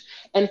challenge.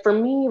 And for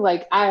me,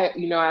 like,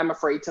 I'm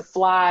afraid to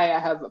fly. I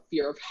have a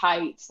fear of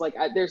heights. Like,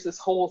 there's this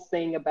whole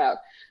thing about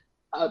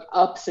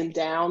ups and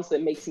downs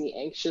that makes me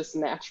anxious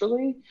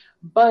naturally.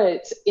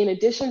 But in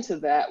addition to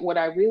that, what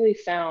I really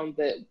found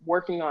that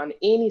working on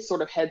any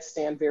sort of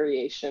headstand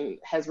variation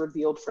has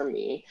revealed for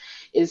me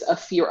is a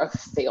fear of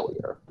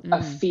failure,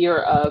 a fear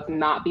of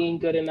not being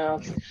good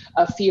enough,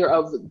 a fear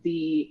of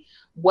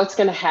what's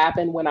going to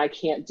happen when I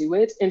can't do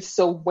it. And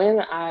so when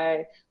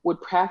I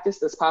would practice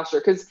this posture,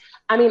 because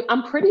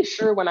I'm pretty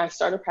sure when I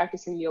started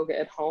practicing yoga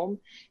at home,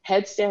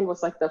 headstand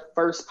was like the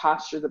first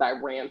posture that I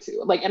ran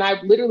to. Like, and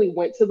I literally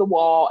went to the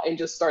wall and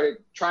just started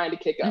trying to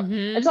kick up.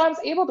 And so I was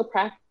able to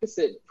practice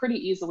it pretty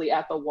easily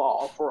at the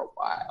wall for a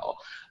while.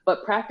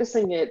 But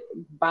practicing it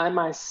by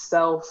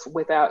myself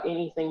without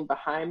anything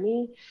behind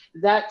me,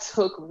 that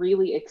took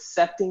really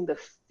accepting the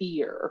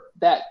fear,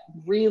 that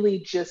really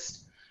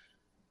just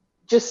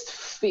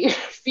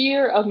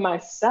fear of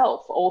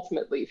myself,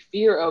 ultimately,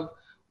 fear of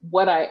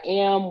what I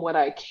am, what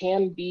I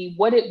can be,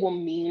 what it will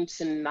mean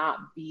to not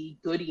be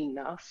good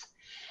enough.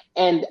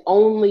 And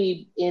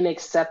only in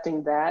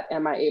accepting that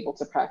am I able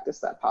to practice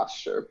that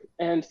posture.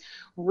 And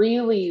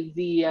really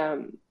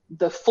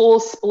the full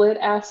split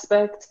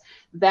aspect,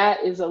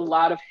 that is a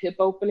lot of hip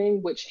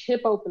opening, which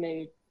hip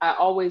opening I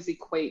always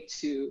equate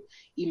to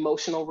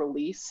emotional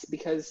release,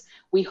 because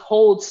we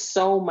hold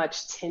so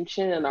much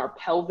tension in our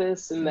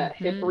pelvis and that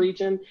hip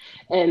region.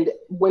 And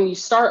when you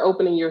start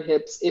opening your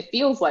hips, it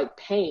feels like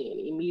pain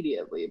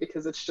immediately,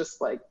 because it's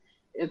just like,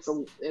 it's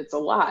a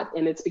lot.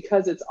 And it's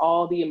because it's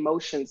all the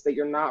emotions that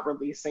you're not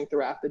releasing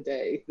throughout the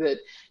day that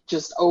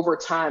just over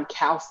time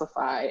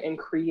calcify and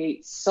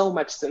create so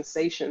much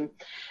sensation.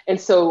 And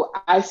so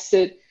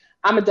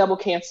I'm a double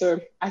Cancer.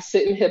 I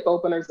sit in hip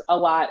openers a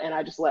lot, and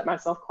I just let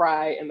myself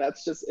cry, and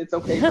it's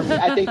okay for me.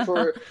 I think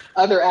for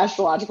other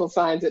astrological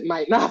signs, it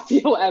might not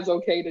feel as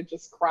okay to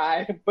just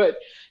cry, but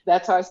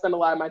that's how I spend a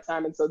lot of my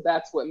time. And so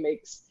that's what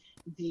makes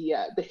the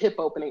hip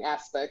opening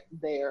aspect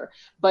there.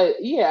 But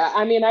yeah,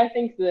 I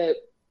think that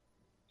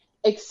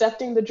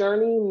accepting the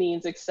journey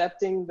means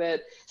accepting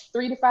that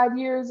 3 to 5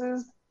 years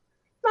is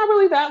not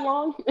really that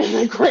long in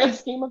the grand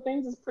scheme of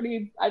things.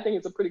 I think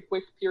it's a pretty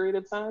quick period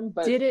of time.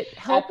 But did it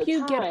help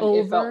you get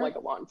over? It felt like a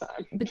long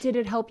time. But did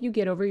it help you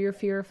get over your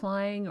fear of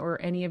flying or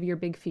any of your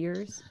big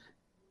fears?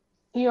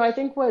 I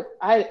think what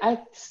I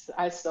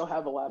still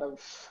have a lot of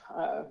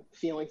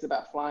feelings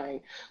about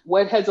flying.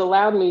 What has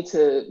allowed me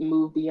to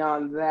move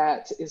beyond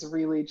that is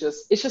really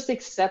it's just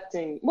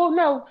accepting. Well,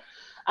 no,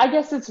 I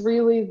guess it's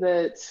really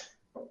that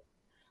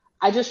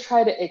I just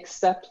try to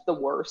accept the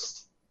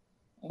worst.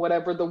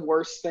 Whatever the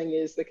worst thing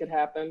is that could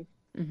happen,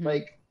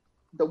 like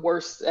the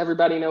worst,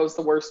 everybody knows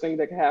the worst thing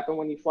that could happen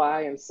when you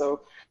fly. And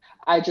so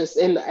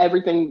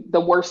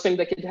the worst thing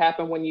that could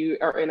happen when you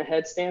are in a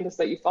headstand is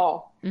that you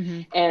fall.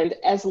 And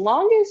as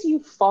long as you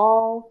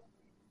fall,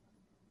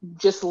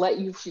 just let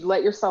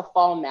yourself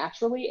fall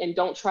naturally, and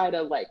don't try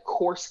to like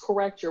course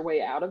correct your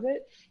way out of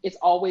it. It's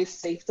always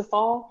safe to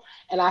fall.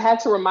 And I had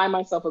to remind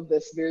myself of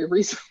this very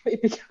recently,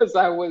 because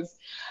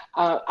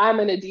I'm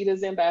an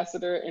Adidas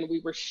ambassador, and we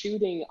were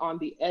shooting on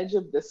the edge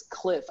of this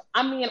cliff.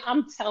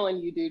 I'm telling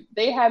you, dude,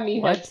 they had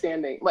me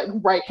headstanding, like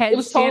right. It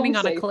was totally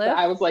on a cliff.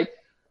 I was like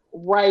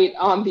right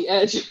on the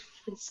edge of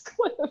this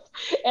cliff.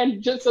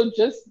 And just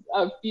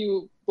a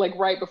few, like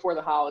right before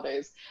the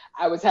holidays,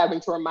 I was having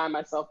to remind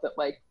myself that,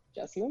 like,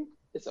 Jasmine,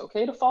 it's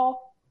okay to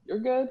fall. You're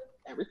good.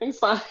 Everything's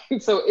fine.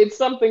 So it's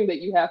something that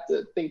you have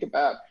to think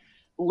about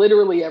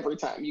literally every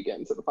time you get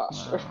into the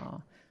posture.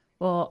 Wow.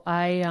 Well,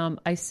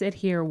 I sit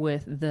here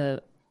with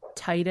the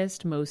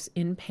tightest, most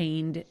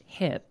in-pained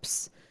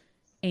hips,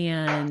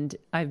 and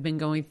I've been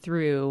going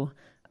through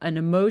an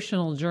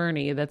emotional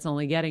journey that's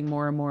only getting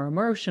more and more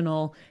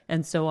emotional.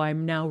 And so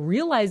I'm now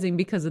realizing,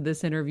 because of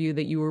this interview,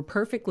 that you were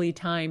perfectly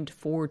timed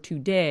for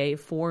today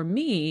for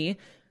me.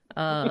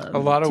 A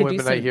lot of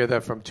women, I hear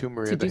that from too,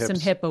 Maria. To do some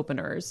hip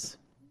openers.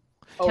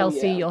 Oh,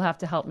 Kelsey, yeah. you'll have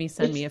to help me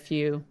send me a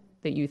few.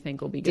 that you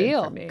think will be good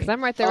Deal, for me? because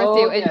I'm right there with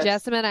you. And yes.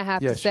 Jessamine, I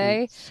have to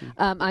say,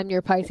 I'm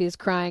your Pisces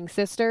crying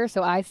sister,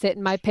 so I sit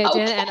in my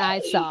pigeon and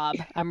I sob.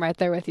 I'm right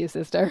there with you,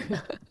 sister.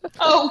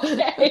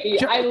 Okay,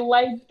 I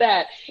like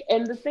that.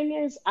 And the thing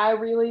is,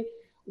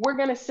 we're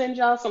going to send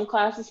y'all some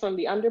classes from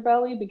the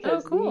underbelly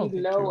because we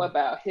know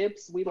about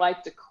hips. We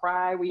like to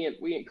cry.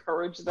 We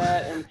encourage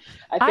that. And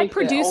I think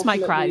produce my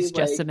cries,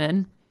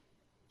 Jessamine.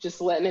 Just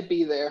letting it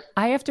be there.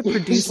 I have to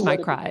produce my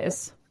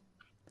cries.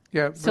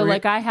 Yeah. So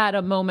like I had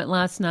a moment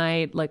last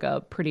night, like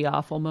a pretty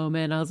awful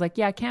moment. I was like,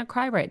 yeah, I can't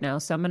cry right now.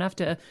 So I'm going to have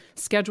to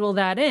schedule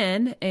that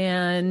in.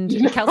 And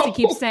Kelsey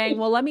keeps saying,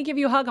 well, let me give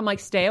you a hug. I'm like,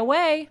 stay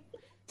away.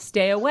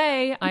 Stay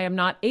away. I am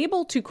not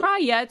able to cry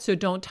yet. So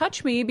don't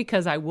touch me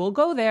because I will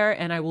go there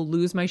and I will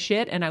lose my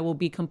shit and I will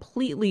be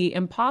completely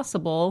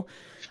impossible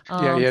for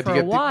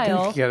a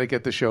while. You got to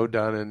get the show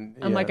done. And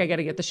I'm like, I got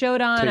to get the show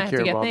done. I have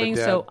to get things.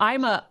 So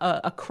I'm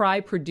a cry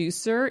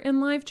producer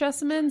in life,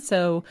 Jessamine.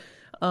 So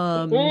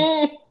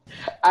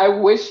I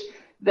wish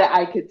that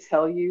I could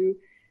tell you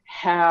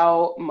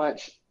how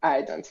much I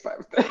identify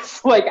with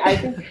this. Like, I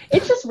think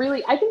it's just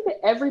really, I think that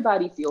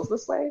everybody feels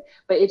this way,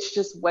 but it's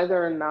just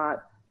whether or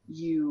not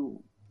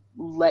you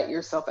let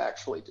yourself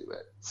actually do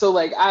it. So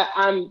like,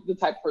 I'm the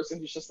type of person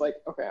who's just like,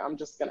 okay, I'm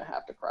just going to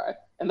have to cry.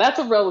 And that's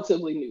a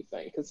relatively new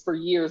thing. Because for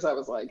years I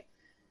was like,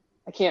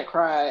 I can't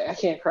cry.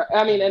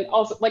 I mean, and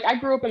also like I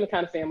grew up in the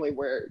kind of family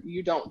where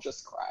you don't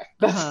just cry.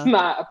 That's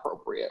not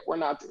appropriate. We're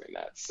not doing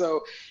that.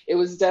 So it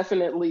was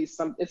definitely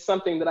it's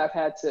something that I've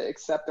had to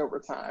accept over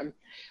time.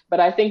 But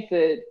I think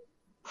that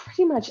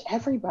pretty much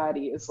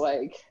everybody is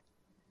like,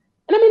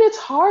 and I mean, it's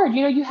hard,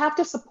 you have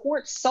to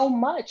support so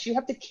much. You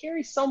have to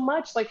carry so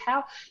much. Like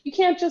how you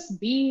can't just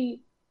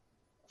be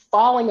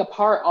falling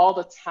apart all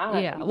the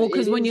time. Yeah. Well,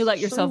 because when you let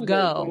yourself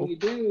go,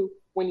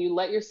 when you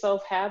let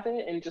yourself have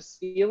it and just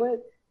feel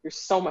it, you're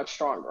so much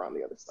stronger on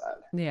the other side.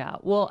 Yeah.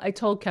 Well, I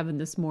told Kevin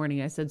this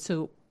morning, I said,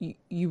 so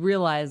you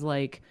realize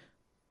like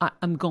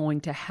I'm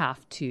going to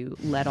have to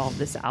let all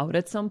this out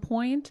at some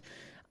point.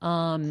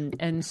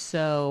 And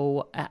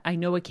so I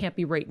know it can't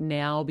be right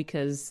now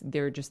because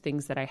there are just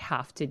things that I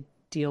have to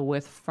deal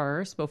with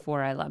first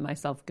before I let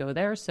myself go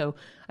there. So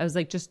I was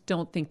like, just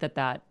don't think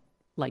that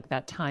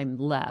time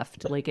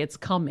left. Like it's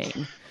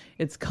coming.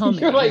 It's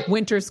coming. Like,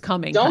 winter's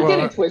coming. Don't get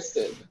it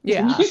twisted.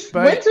 Yeah.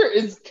 Winter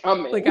is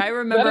coming. Like I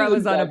remember I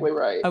was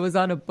right. I was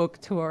on a book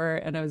tour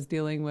and I was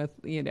dealing with,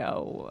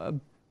 a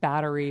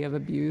battery of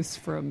abuse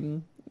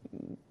from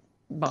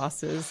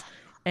bosses.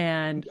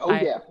 And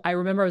I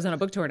remember I was on a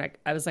book tour and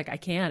I was like, I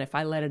can't. If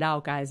I let it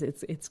out, guys,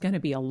 it's going to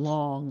be a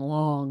long,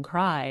 long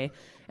cry.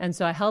 And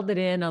so I held it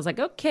in. I was like,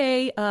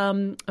 okay,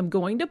 I'm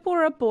going to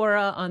Bora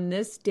Bora on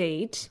this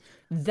date.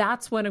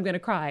 That's when I'm going to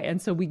cry.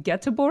 And so we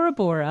get to Bora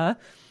Bora.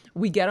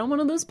 We get on one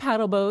of those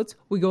paddle boats.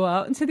 We go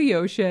out into the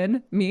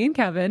ocean, me and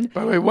Kevin.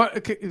 By the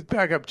way,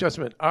 back up,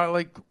 Jessamine.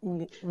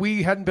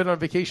 We hadn't been on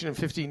vacation in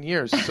 15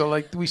 years. So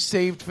like we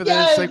saved for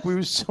this. Like we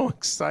were so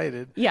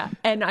excited. Yeah.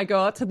 And I go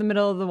out to the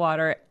middle of the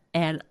water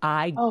and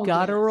I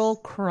guttural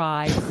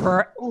cry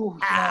for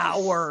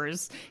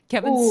hours.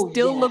 Kevin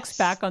still looks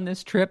back on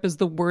this trip as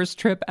the worst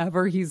trip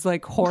ever. He's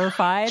like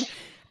horrified.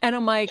 And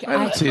I'm like, I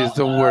don't see it's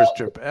the worst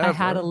trip ever. I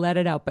had to let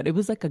it out, but it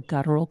was like a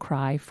guttural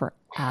cry for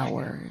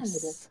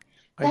hours.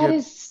 That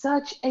is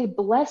such a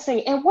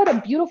blessing. And what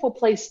a beautiful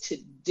place to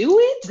do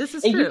it. This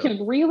is true. You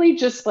can really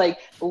just like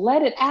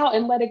let it out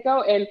and let it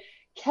go. And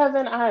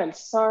Kevin, I am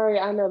sorry.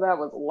 I know that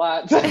was a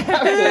lot to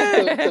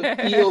have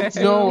to feel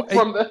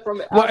from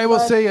the outside. Well, I will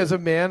say as a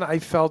man, I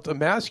felt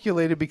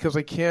emasculated because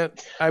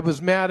I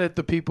was mad at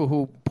the people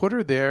who put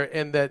her there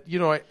and that,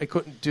 I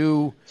couldn't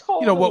do,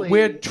 what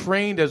we're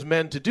trained as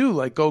men to do,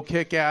 like go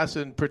kick ass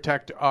and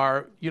protect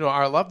our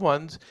loved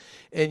ones.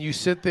 And you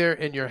sit there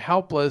and you're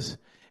helpless.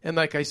 And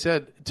like I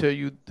said to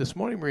you this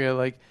morning, Maria,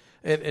 like,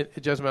 and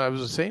Jessamine, I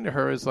was saying to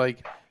her is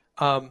like,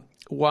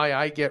 why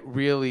I get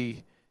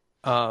really,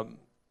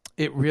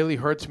 it really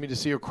hurts me to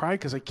see her cry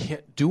because I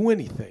can't do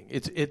anything.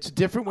 It's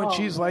different when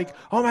she's like,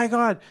 oh my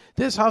God,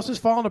 this house is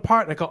falling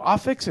apart. And I go, I'll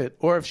fix it.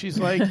 Or if she's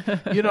like,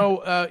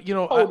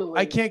 totally.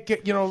 I can't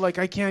get,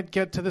 I can't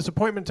get to this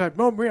appointment time.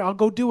 No, Maria, I'll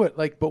go do it.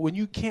 Like, but when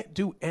you can't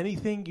do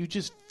anything, you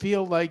just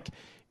feel like,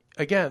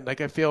 again,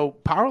 like I feel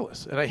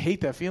powerless. And I hate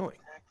that feeling.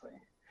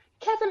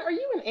 Kevin, are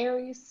you an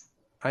Aries?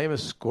 I am a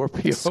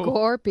Scorpio.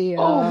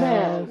 Oh,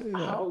 man.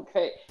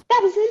 Okay.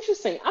 That is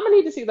interesting. I'm going to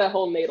need to see that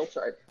whole natal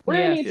chart. We're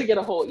going to need to get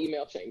a whole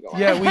email chain going.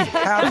 Yeah, we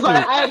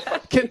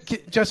have to.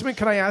 Jessamine,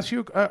 can I ask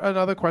you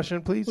another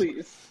question, please?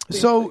 Please.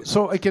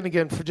 So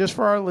again,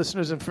 for our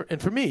listeners and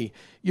for me,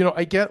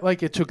 I get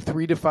like it took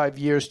 3 to 5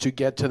 years to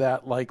get to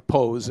that like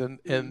pose.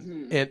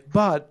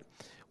 But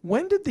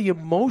when did the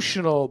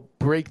emotional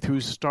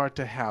breakthroughs start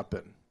to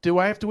happen? Do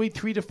I have to wait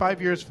 3 to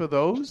 5 years for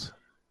those?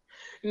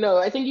 No,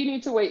 I think you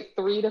need to wait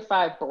 3 to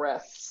 5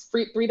 breaths,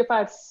 3 to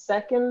 5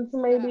 seconds,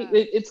 maybe.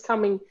 It's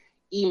coming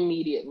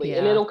immediately,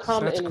 and it'll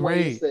come in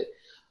ways that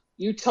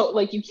you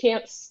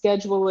can't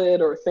schedule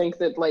it or think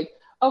that like,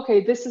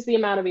 okay, this is the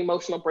amount of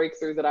emotional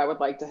breakthrough that I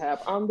would like to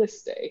have on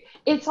this day.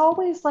 It's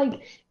always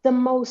like the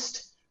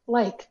most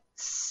like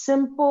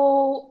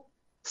simple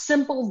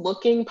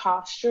looking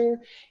posture.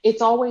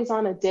 It's always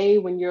on a day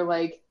when you're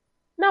like,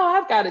 no,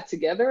 I've got it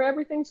together.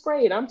 Everything's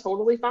great. I'm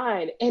totally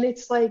fine. And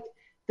it's like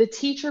the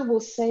teacher will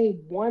say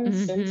one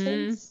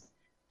sentence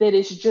that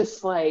is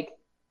just like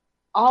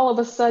all of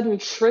a sudden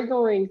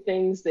triggering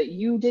things that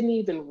you didn't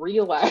even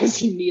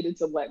realize you needed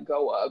to let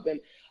go of. And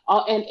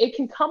it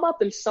can come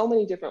up in so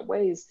many different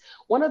ways.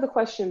 One of the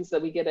questions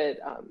that we get at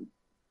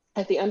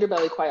the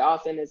Underbelly quite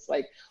often is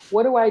like,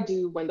 what do I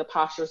do when the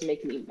postures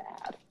make me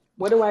mad?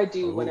 What do I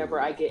do whenever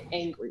I get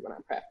angry when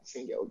I'm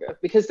practicing yoga?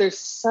 Because there's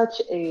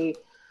such a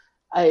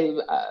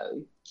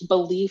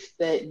belief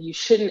that you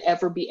shouldn't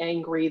ever be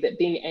angry, that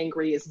being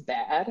angry is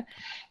bad.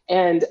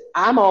 And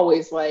I'm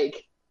always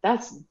like,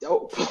 that's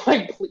dope.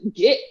 Like,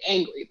 get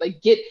angry,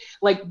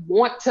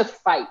 want to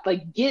fight,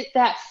 get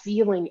that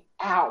feeling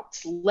out,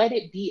 let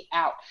it be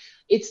out.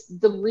 It's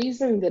the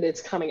reason that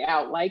it's coming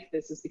out like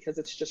this is because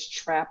it's just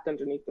trapped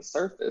underneath the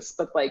surface.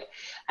 But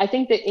I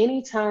think that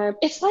anytime,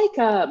 it's like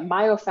a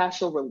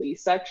myofascial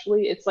release,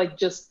 actually. It's like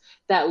just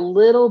that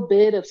little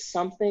bit of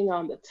something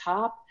on the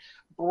top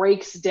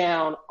breaks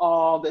down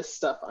all this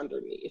stuff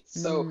underneath.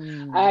 So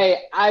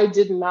I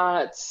did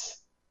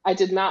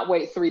not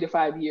wait 3 to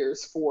 5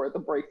 years for the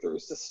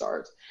breakthroughs to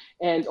start,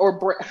 I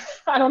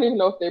don't even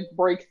know if they're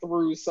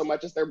breakthroughs so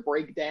much as they're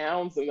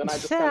breakdowns, and then I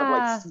just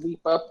kind of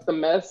sweep up the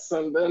mess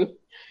and then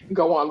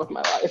go on with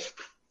my life.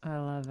 I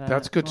love it.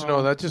 That's good to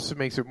know. That just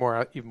makes it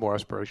even more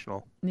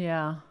aspirational.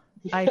 Yeah,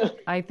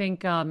 I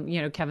think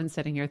Kevin's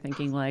sitting here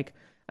thinking like,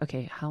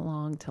 okay, how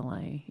long till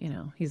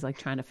he's like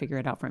trying to figure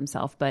it out for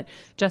himself. But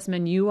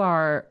Jessamyn, you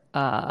are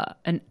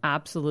an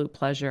absolute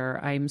pleasure.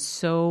 I'm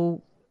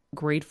so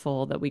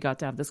grateful that we got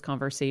to have this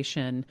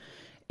conversation,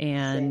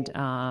 and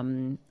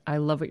I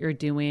love what you're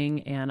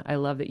doing, and I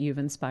love that you've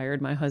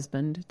inspired my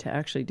husband to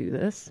actually do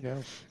this.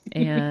 Yeah.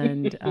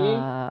 And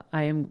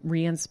I am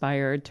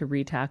re-inspired to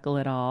re-tackle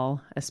it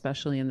all,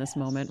 especially in this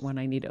moment when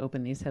I need to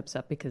open these hips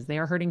up because they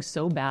are hurting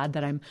so bad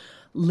that I'm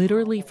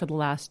literally, for the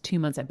last 2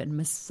 months, I've been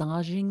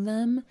massaging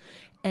them.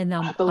 And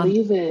I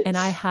believe it. And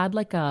I had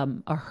like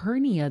a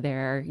hernia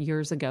there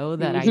years ago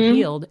that I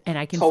healed, and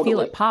I can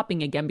feel it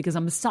popping again because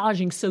I'm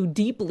massaging so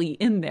deeply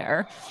in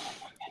there.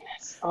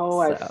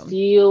 Oh, so. I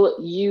feel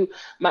you.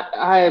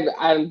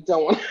 I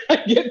don't want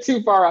to get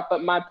too far off,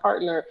 but my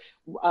partner,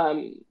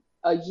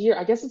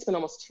 I guess it's been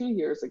almost 2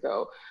 years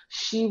ago,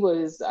 she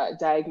was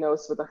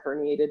diagnosed with a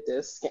herniated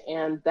disc,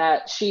 and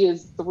that she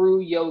is,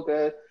 through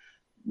yoga,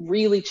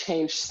 really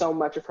changed so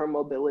much of her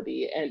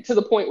mobility, and to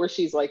the point where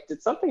she's like,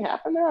 did something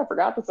happen there? I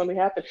forgot that something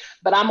happened.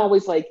 But I'm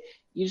always like,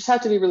 you just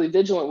have to be really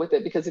vigilant with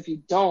it, because if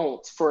you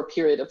don't for a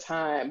period of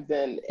time,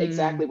 then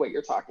exactly what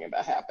you're talking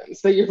about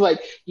happens. So you're like,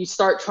 you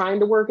start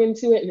trying to work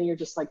into it, and then you're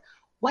just like,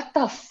 what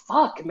the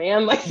fuck,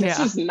 man? Like, this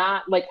is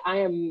not like,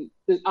 I'm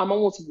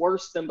almost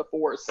worse than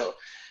before. So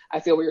I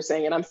feel what you're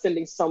saying, and I'm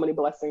sending so many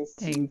blessings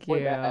for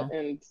that,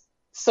 and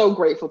so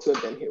grateful to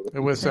have been here with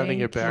you. We're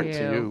sending it back to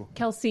you.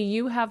 Kelsey,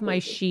 you have my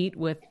sheet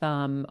with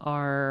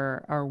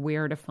our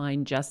where to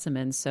find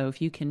Jessamyn. So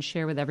if you can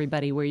share with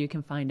everybody where you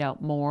can find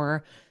out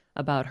more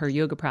about her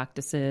yoga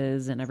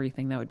practices and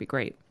everything, that would be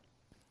great.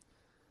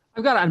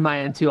 I've got it on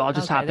my end too. I'll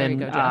just hop in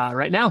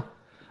right now.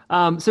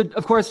 So,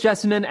 of course,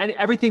 Jessamyn, and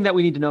everything that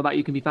we need to know about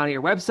you can be found at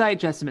your website,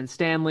 Jessamyn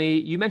Stanley.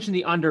 You mentioned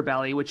the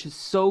Underbelly, which is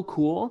so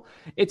cool.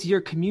 It's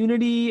your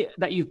community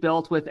that you've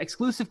built with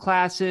exclusive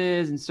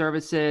classes and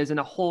services and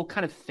a whole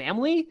kind of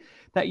family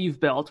that you've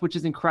built, which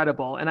is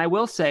incredible. And I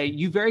will say,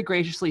 you very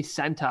graciously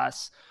sent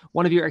us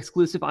one of your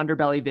exclusive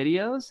Underbelly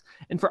videos.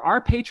 And for our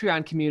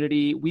Patreon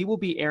community, we will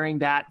be airing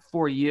that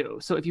for you.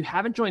 So if you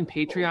haven't joined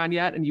Patreon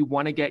yet and you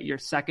want to get your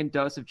second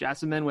dose of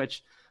Jessamyn,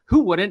 which who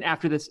wouldn't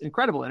after this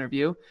incredible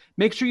interview,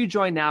 make sure you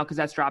join now because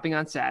that's dropping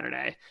on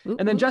Saturday.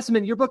 And then,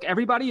 Jessamyn, your book,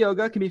 Everybody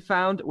Yoga, can be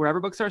found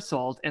wherever books are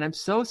sold. And I'm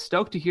so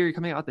stoked to hear you're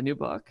coming out with a new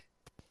book.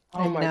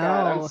 Oh my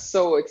God, I'm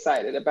so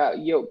excited about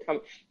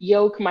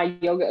Yoke, my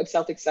Yoga of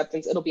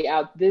Self-Acceptance. It'll be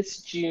out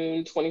this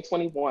June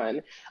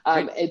 2021.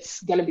 It's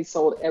going to be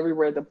sold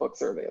everywhere the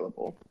books are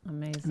available.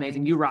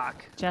 Amazing. You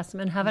rock.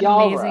 Jessamyn, have an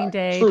amazing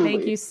day. Truly.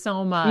 Thank you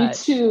so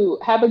much. You too.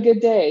 Have a good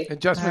day. And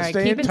Jessamyn,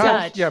 stay in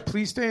touch. Yeah,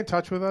 please stay in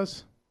touch with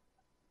us.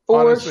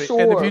 Honestly. Sure.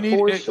 And if you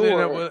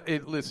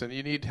need, listen,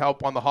 you need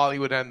help on the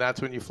Hollywood end,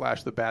 that's when you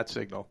flash the bat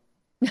signal.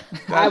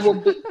 I will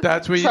be.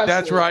 That's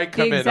where I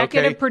come in.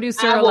 Executive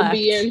producer I will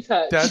be in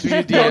touch. That's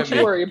where you DM Don't me.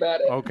 you worry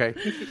about it. Okay.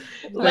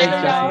 Later,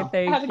 y'all.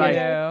 Thank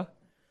you.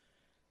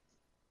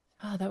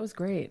 Oh, that was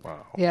great.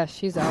 Wow. Yeah,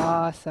 she's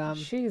awesome.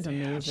 She's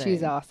amazing.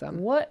 She's awesome.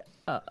 What?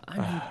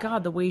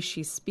 God, the way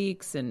she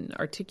speaks and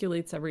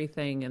articulates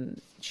everything,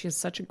 and she has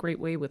such a great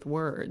way with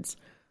words.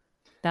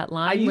 That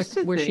line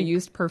where she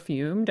used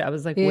perfumed, I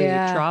was like, wait,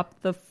 drop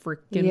the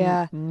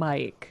freaking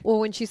mic. Well,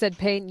 when she said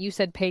pain, you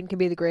said pain can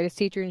be the greatest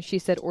teacher, and she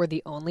said, or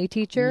the only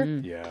teacher.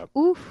 Yeah.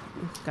 Oof.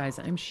 Guys,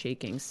 I'm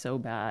shaking so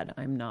bad.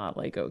 I'm not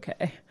like,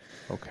 okay.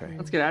 Okay.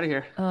 Let's get out of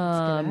here. Let's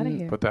get out of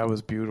here. But that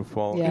was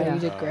beautiful. Yeah, you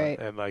did great.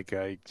 And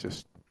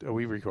are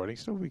we recording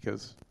still?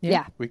 Because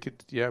we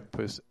could,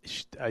 because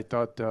I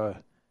thought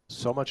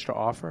so much to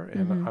offer,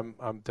 and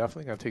I'm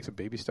definitely going to take some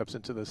baby steps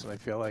into this. And I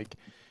feel like,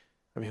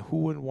 I mean, who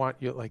wouldn't want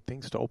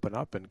things to open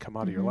up and come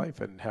out of your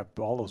life and have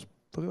look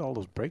at all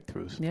those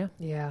breakthroughs?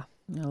 Yeah.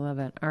 I love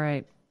it. All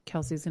right.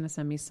 Kelsey's going to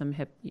send me some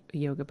hip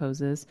yoga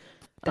poses.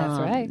 That's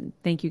right.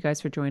 Thank you guys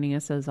for joining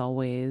us as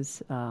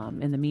always.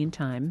 In the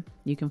meantime,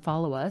 you can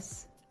follow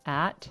us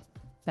at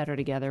Better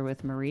Together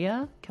with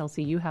Maria.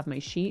 Kelsey, you have my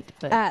sheet.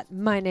 But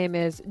my name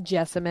is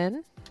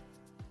Jessamine.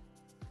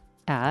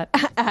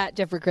 At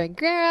Jeffrey Crane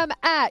Graham,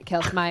 at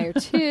Kelsmeyer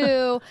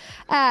 2,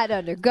 at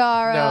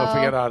Undergaro. No,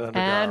 forget out Undergaro.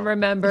 And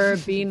remember,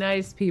 be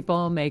nice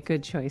people, make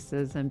good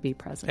choices, and be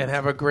present. And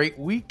have a great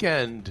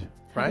weekend.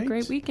 Right? Have a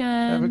great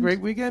weekend. Have a great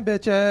weekend,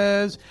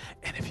 bitches.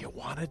 And if you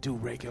want to do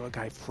Regular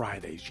Guy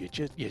Fridays, you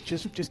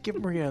just give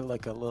Maria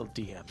like a little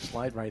DM.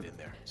 Slide right in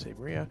there. Say,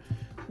 Maria,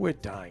 we're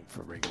dying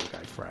for Regular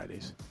Guy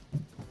Fridays.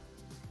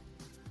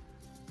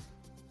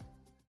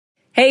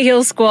 Hey,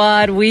 Heal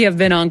Squad. We have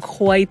been on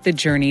quite the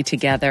journey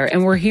together,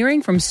 and we're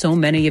hearing from so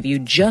many of you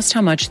just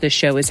how much this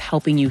show is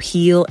helping you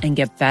heal and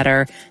get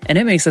better, and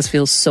it makes us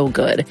feel so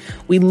good.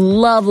 We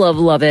love, love,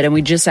 love it, and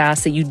we just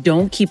ask that you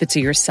don't keep it to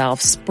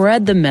yourself.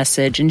 Spread the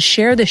message and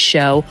share the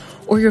show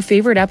or your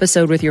favorite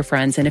episode with your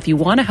friends. And if you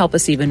want to help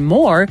us even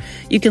more,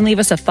 you can leave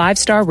us a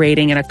 5-star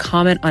rating and a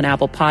comment on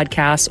Apple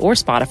Podcasts or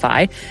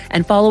Spotify,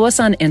 and follow us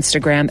on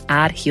Instagram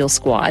at Heal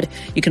Squad.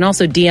 You can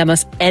also DM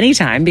us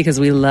anytime because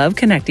we love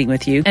connecting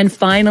with you. And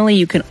finally,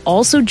 you can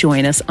also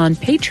join us on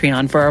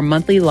Patreon for our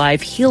monthly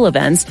live heal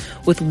events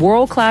with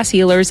world-class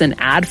healers and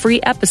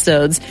ad-free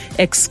episodes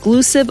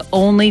exclusive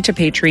only to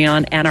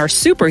Patreon and our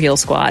Super Heal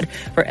Squad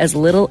for as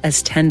little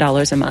as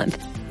 $10 a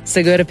month.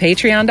 So go to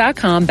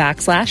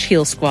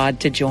patreon.com/Heal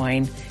Squad to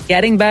join.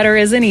 Getting better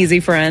isn't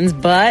easy, friends,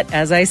 but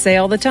as I say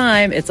all the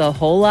time, it's a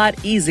whole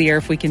lot easier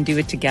if we can do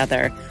it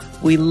together.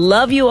 We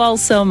love you all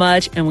so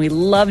much, and we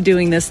love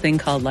doing this thing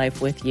called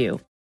life with you.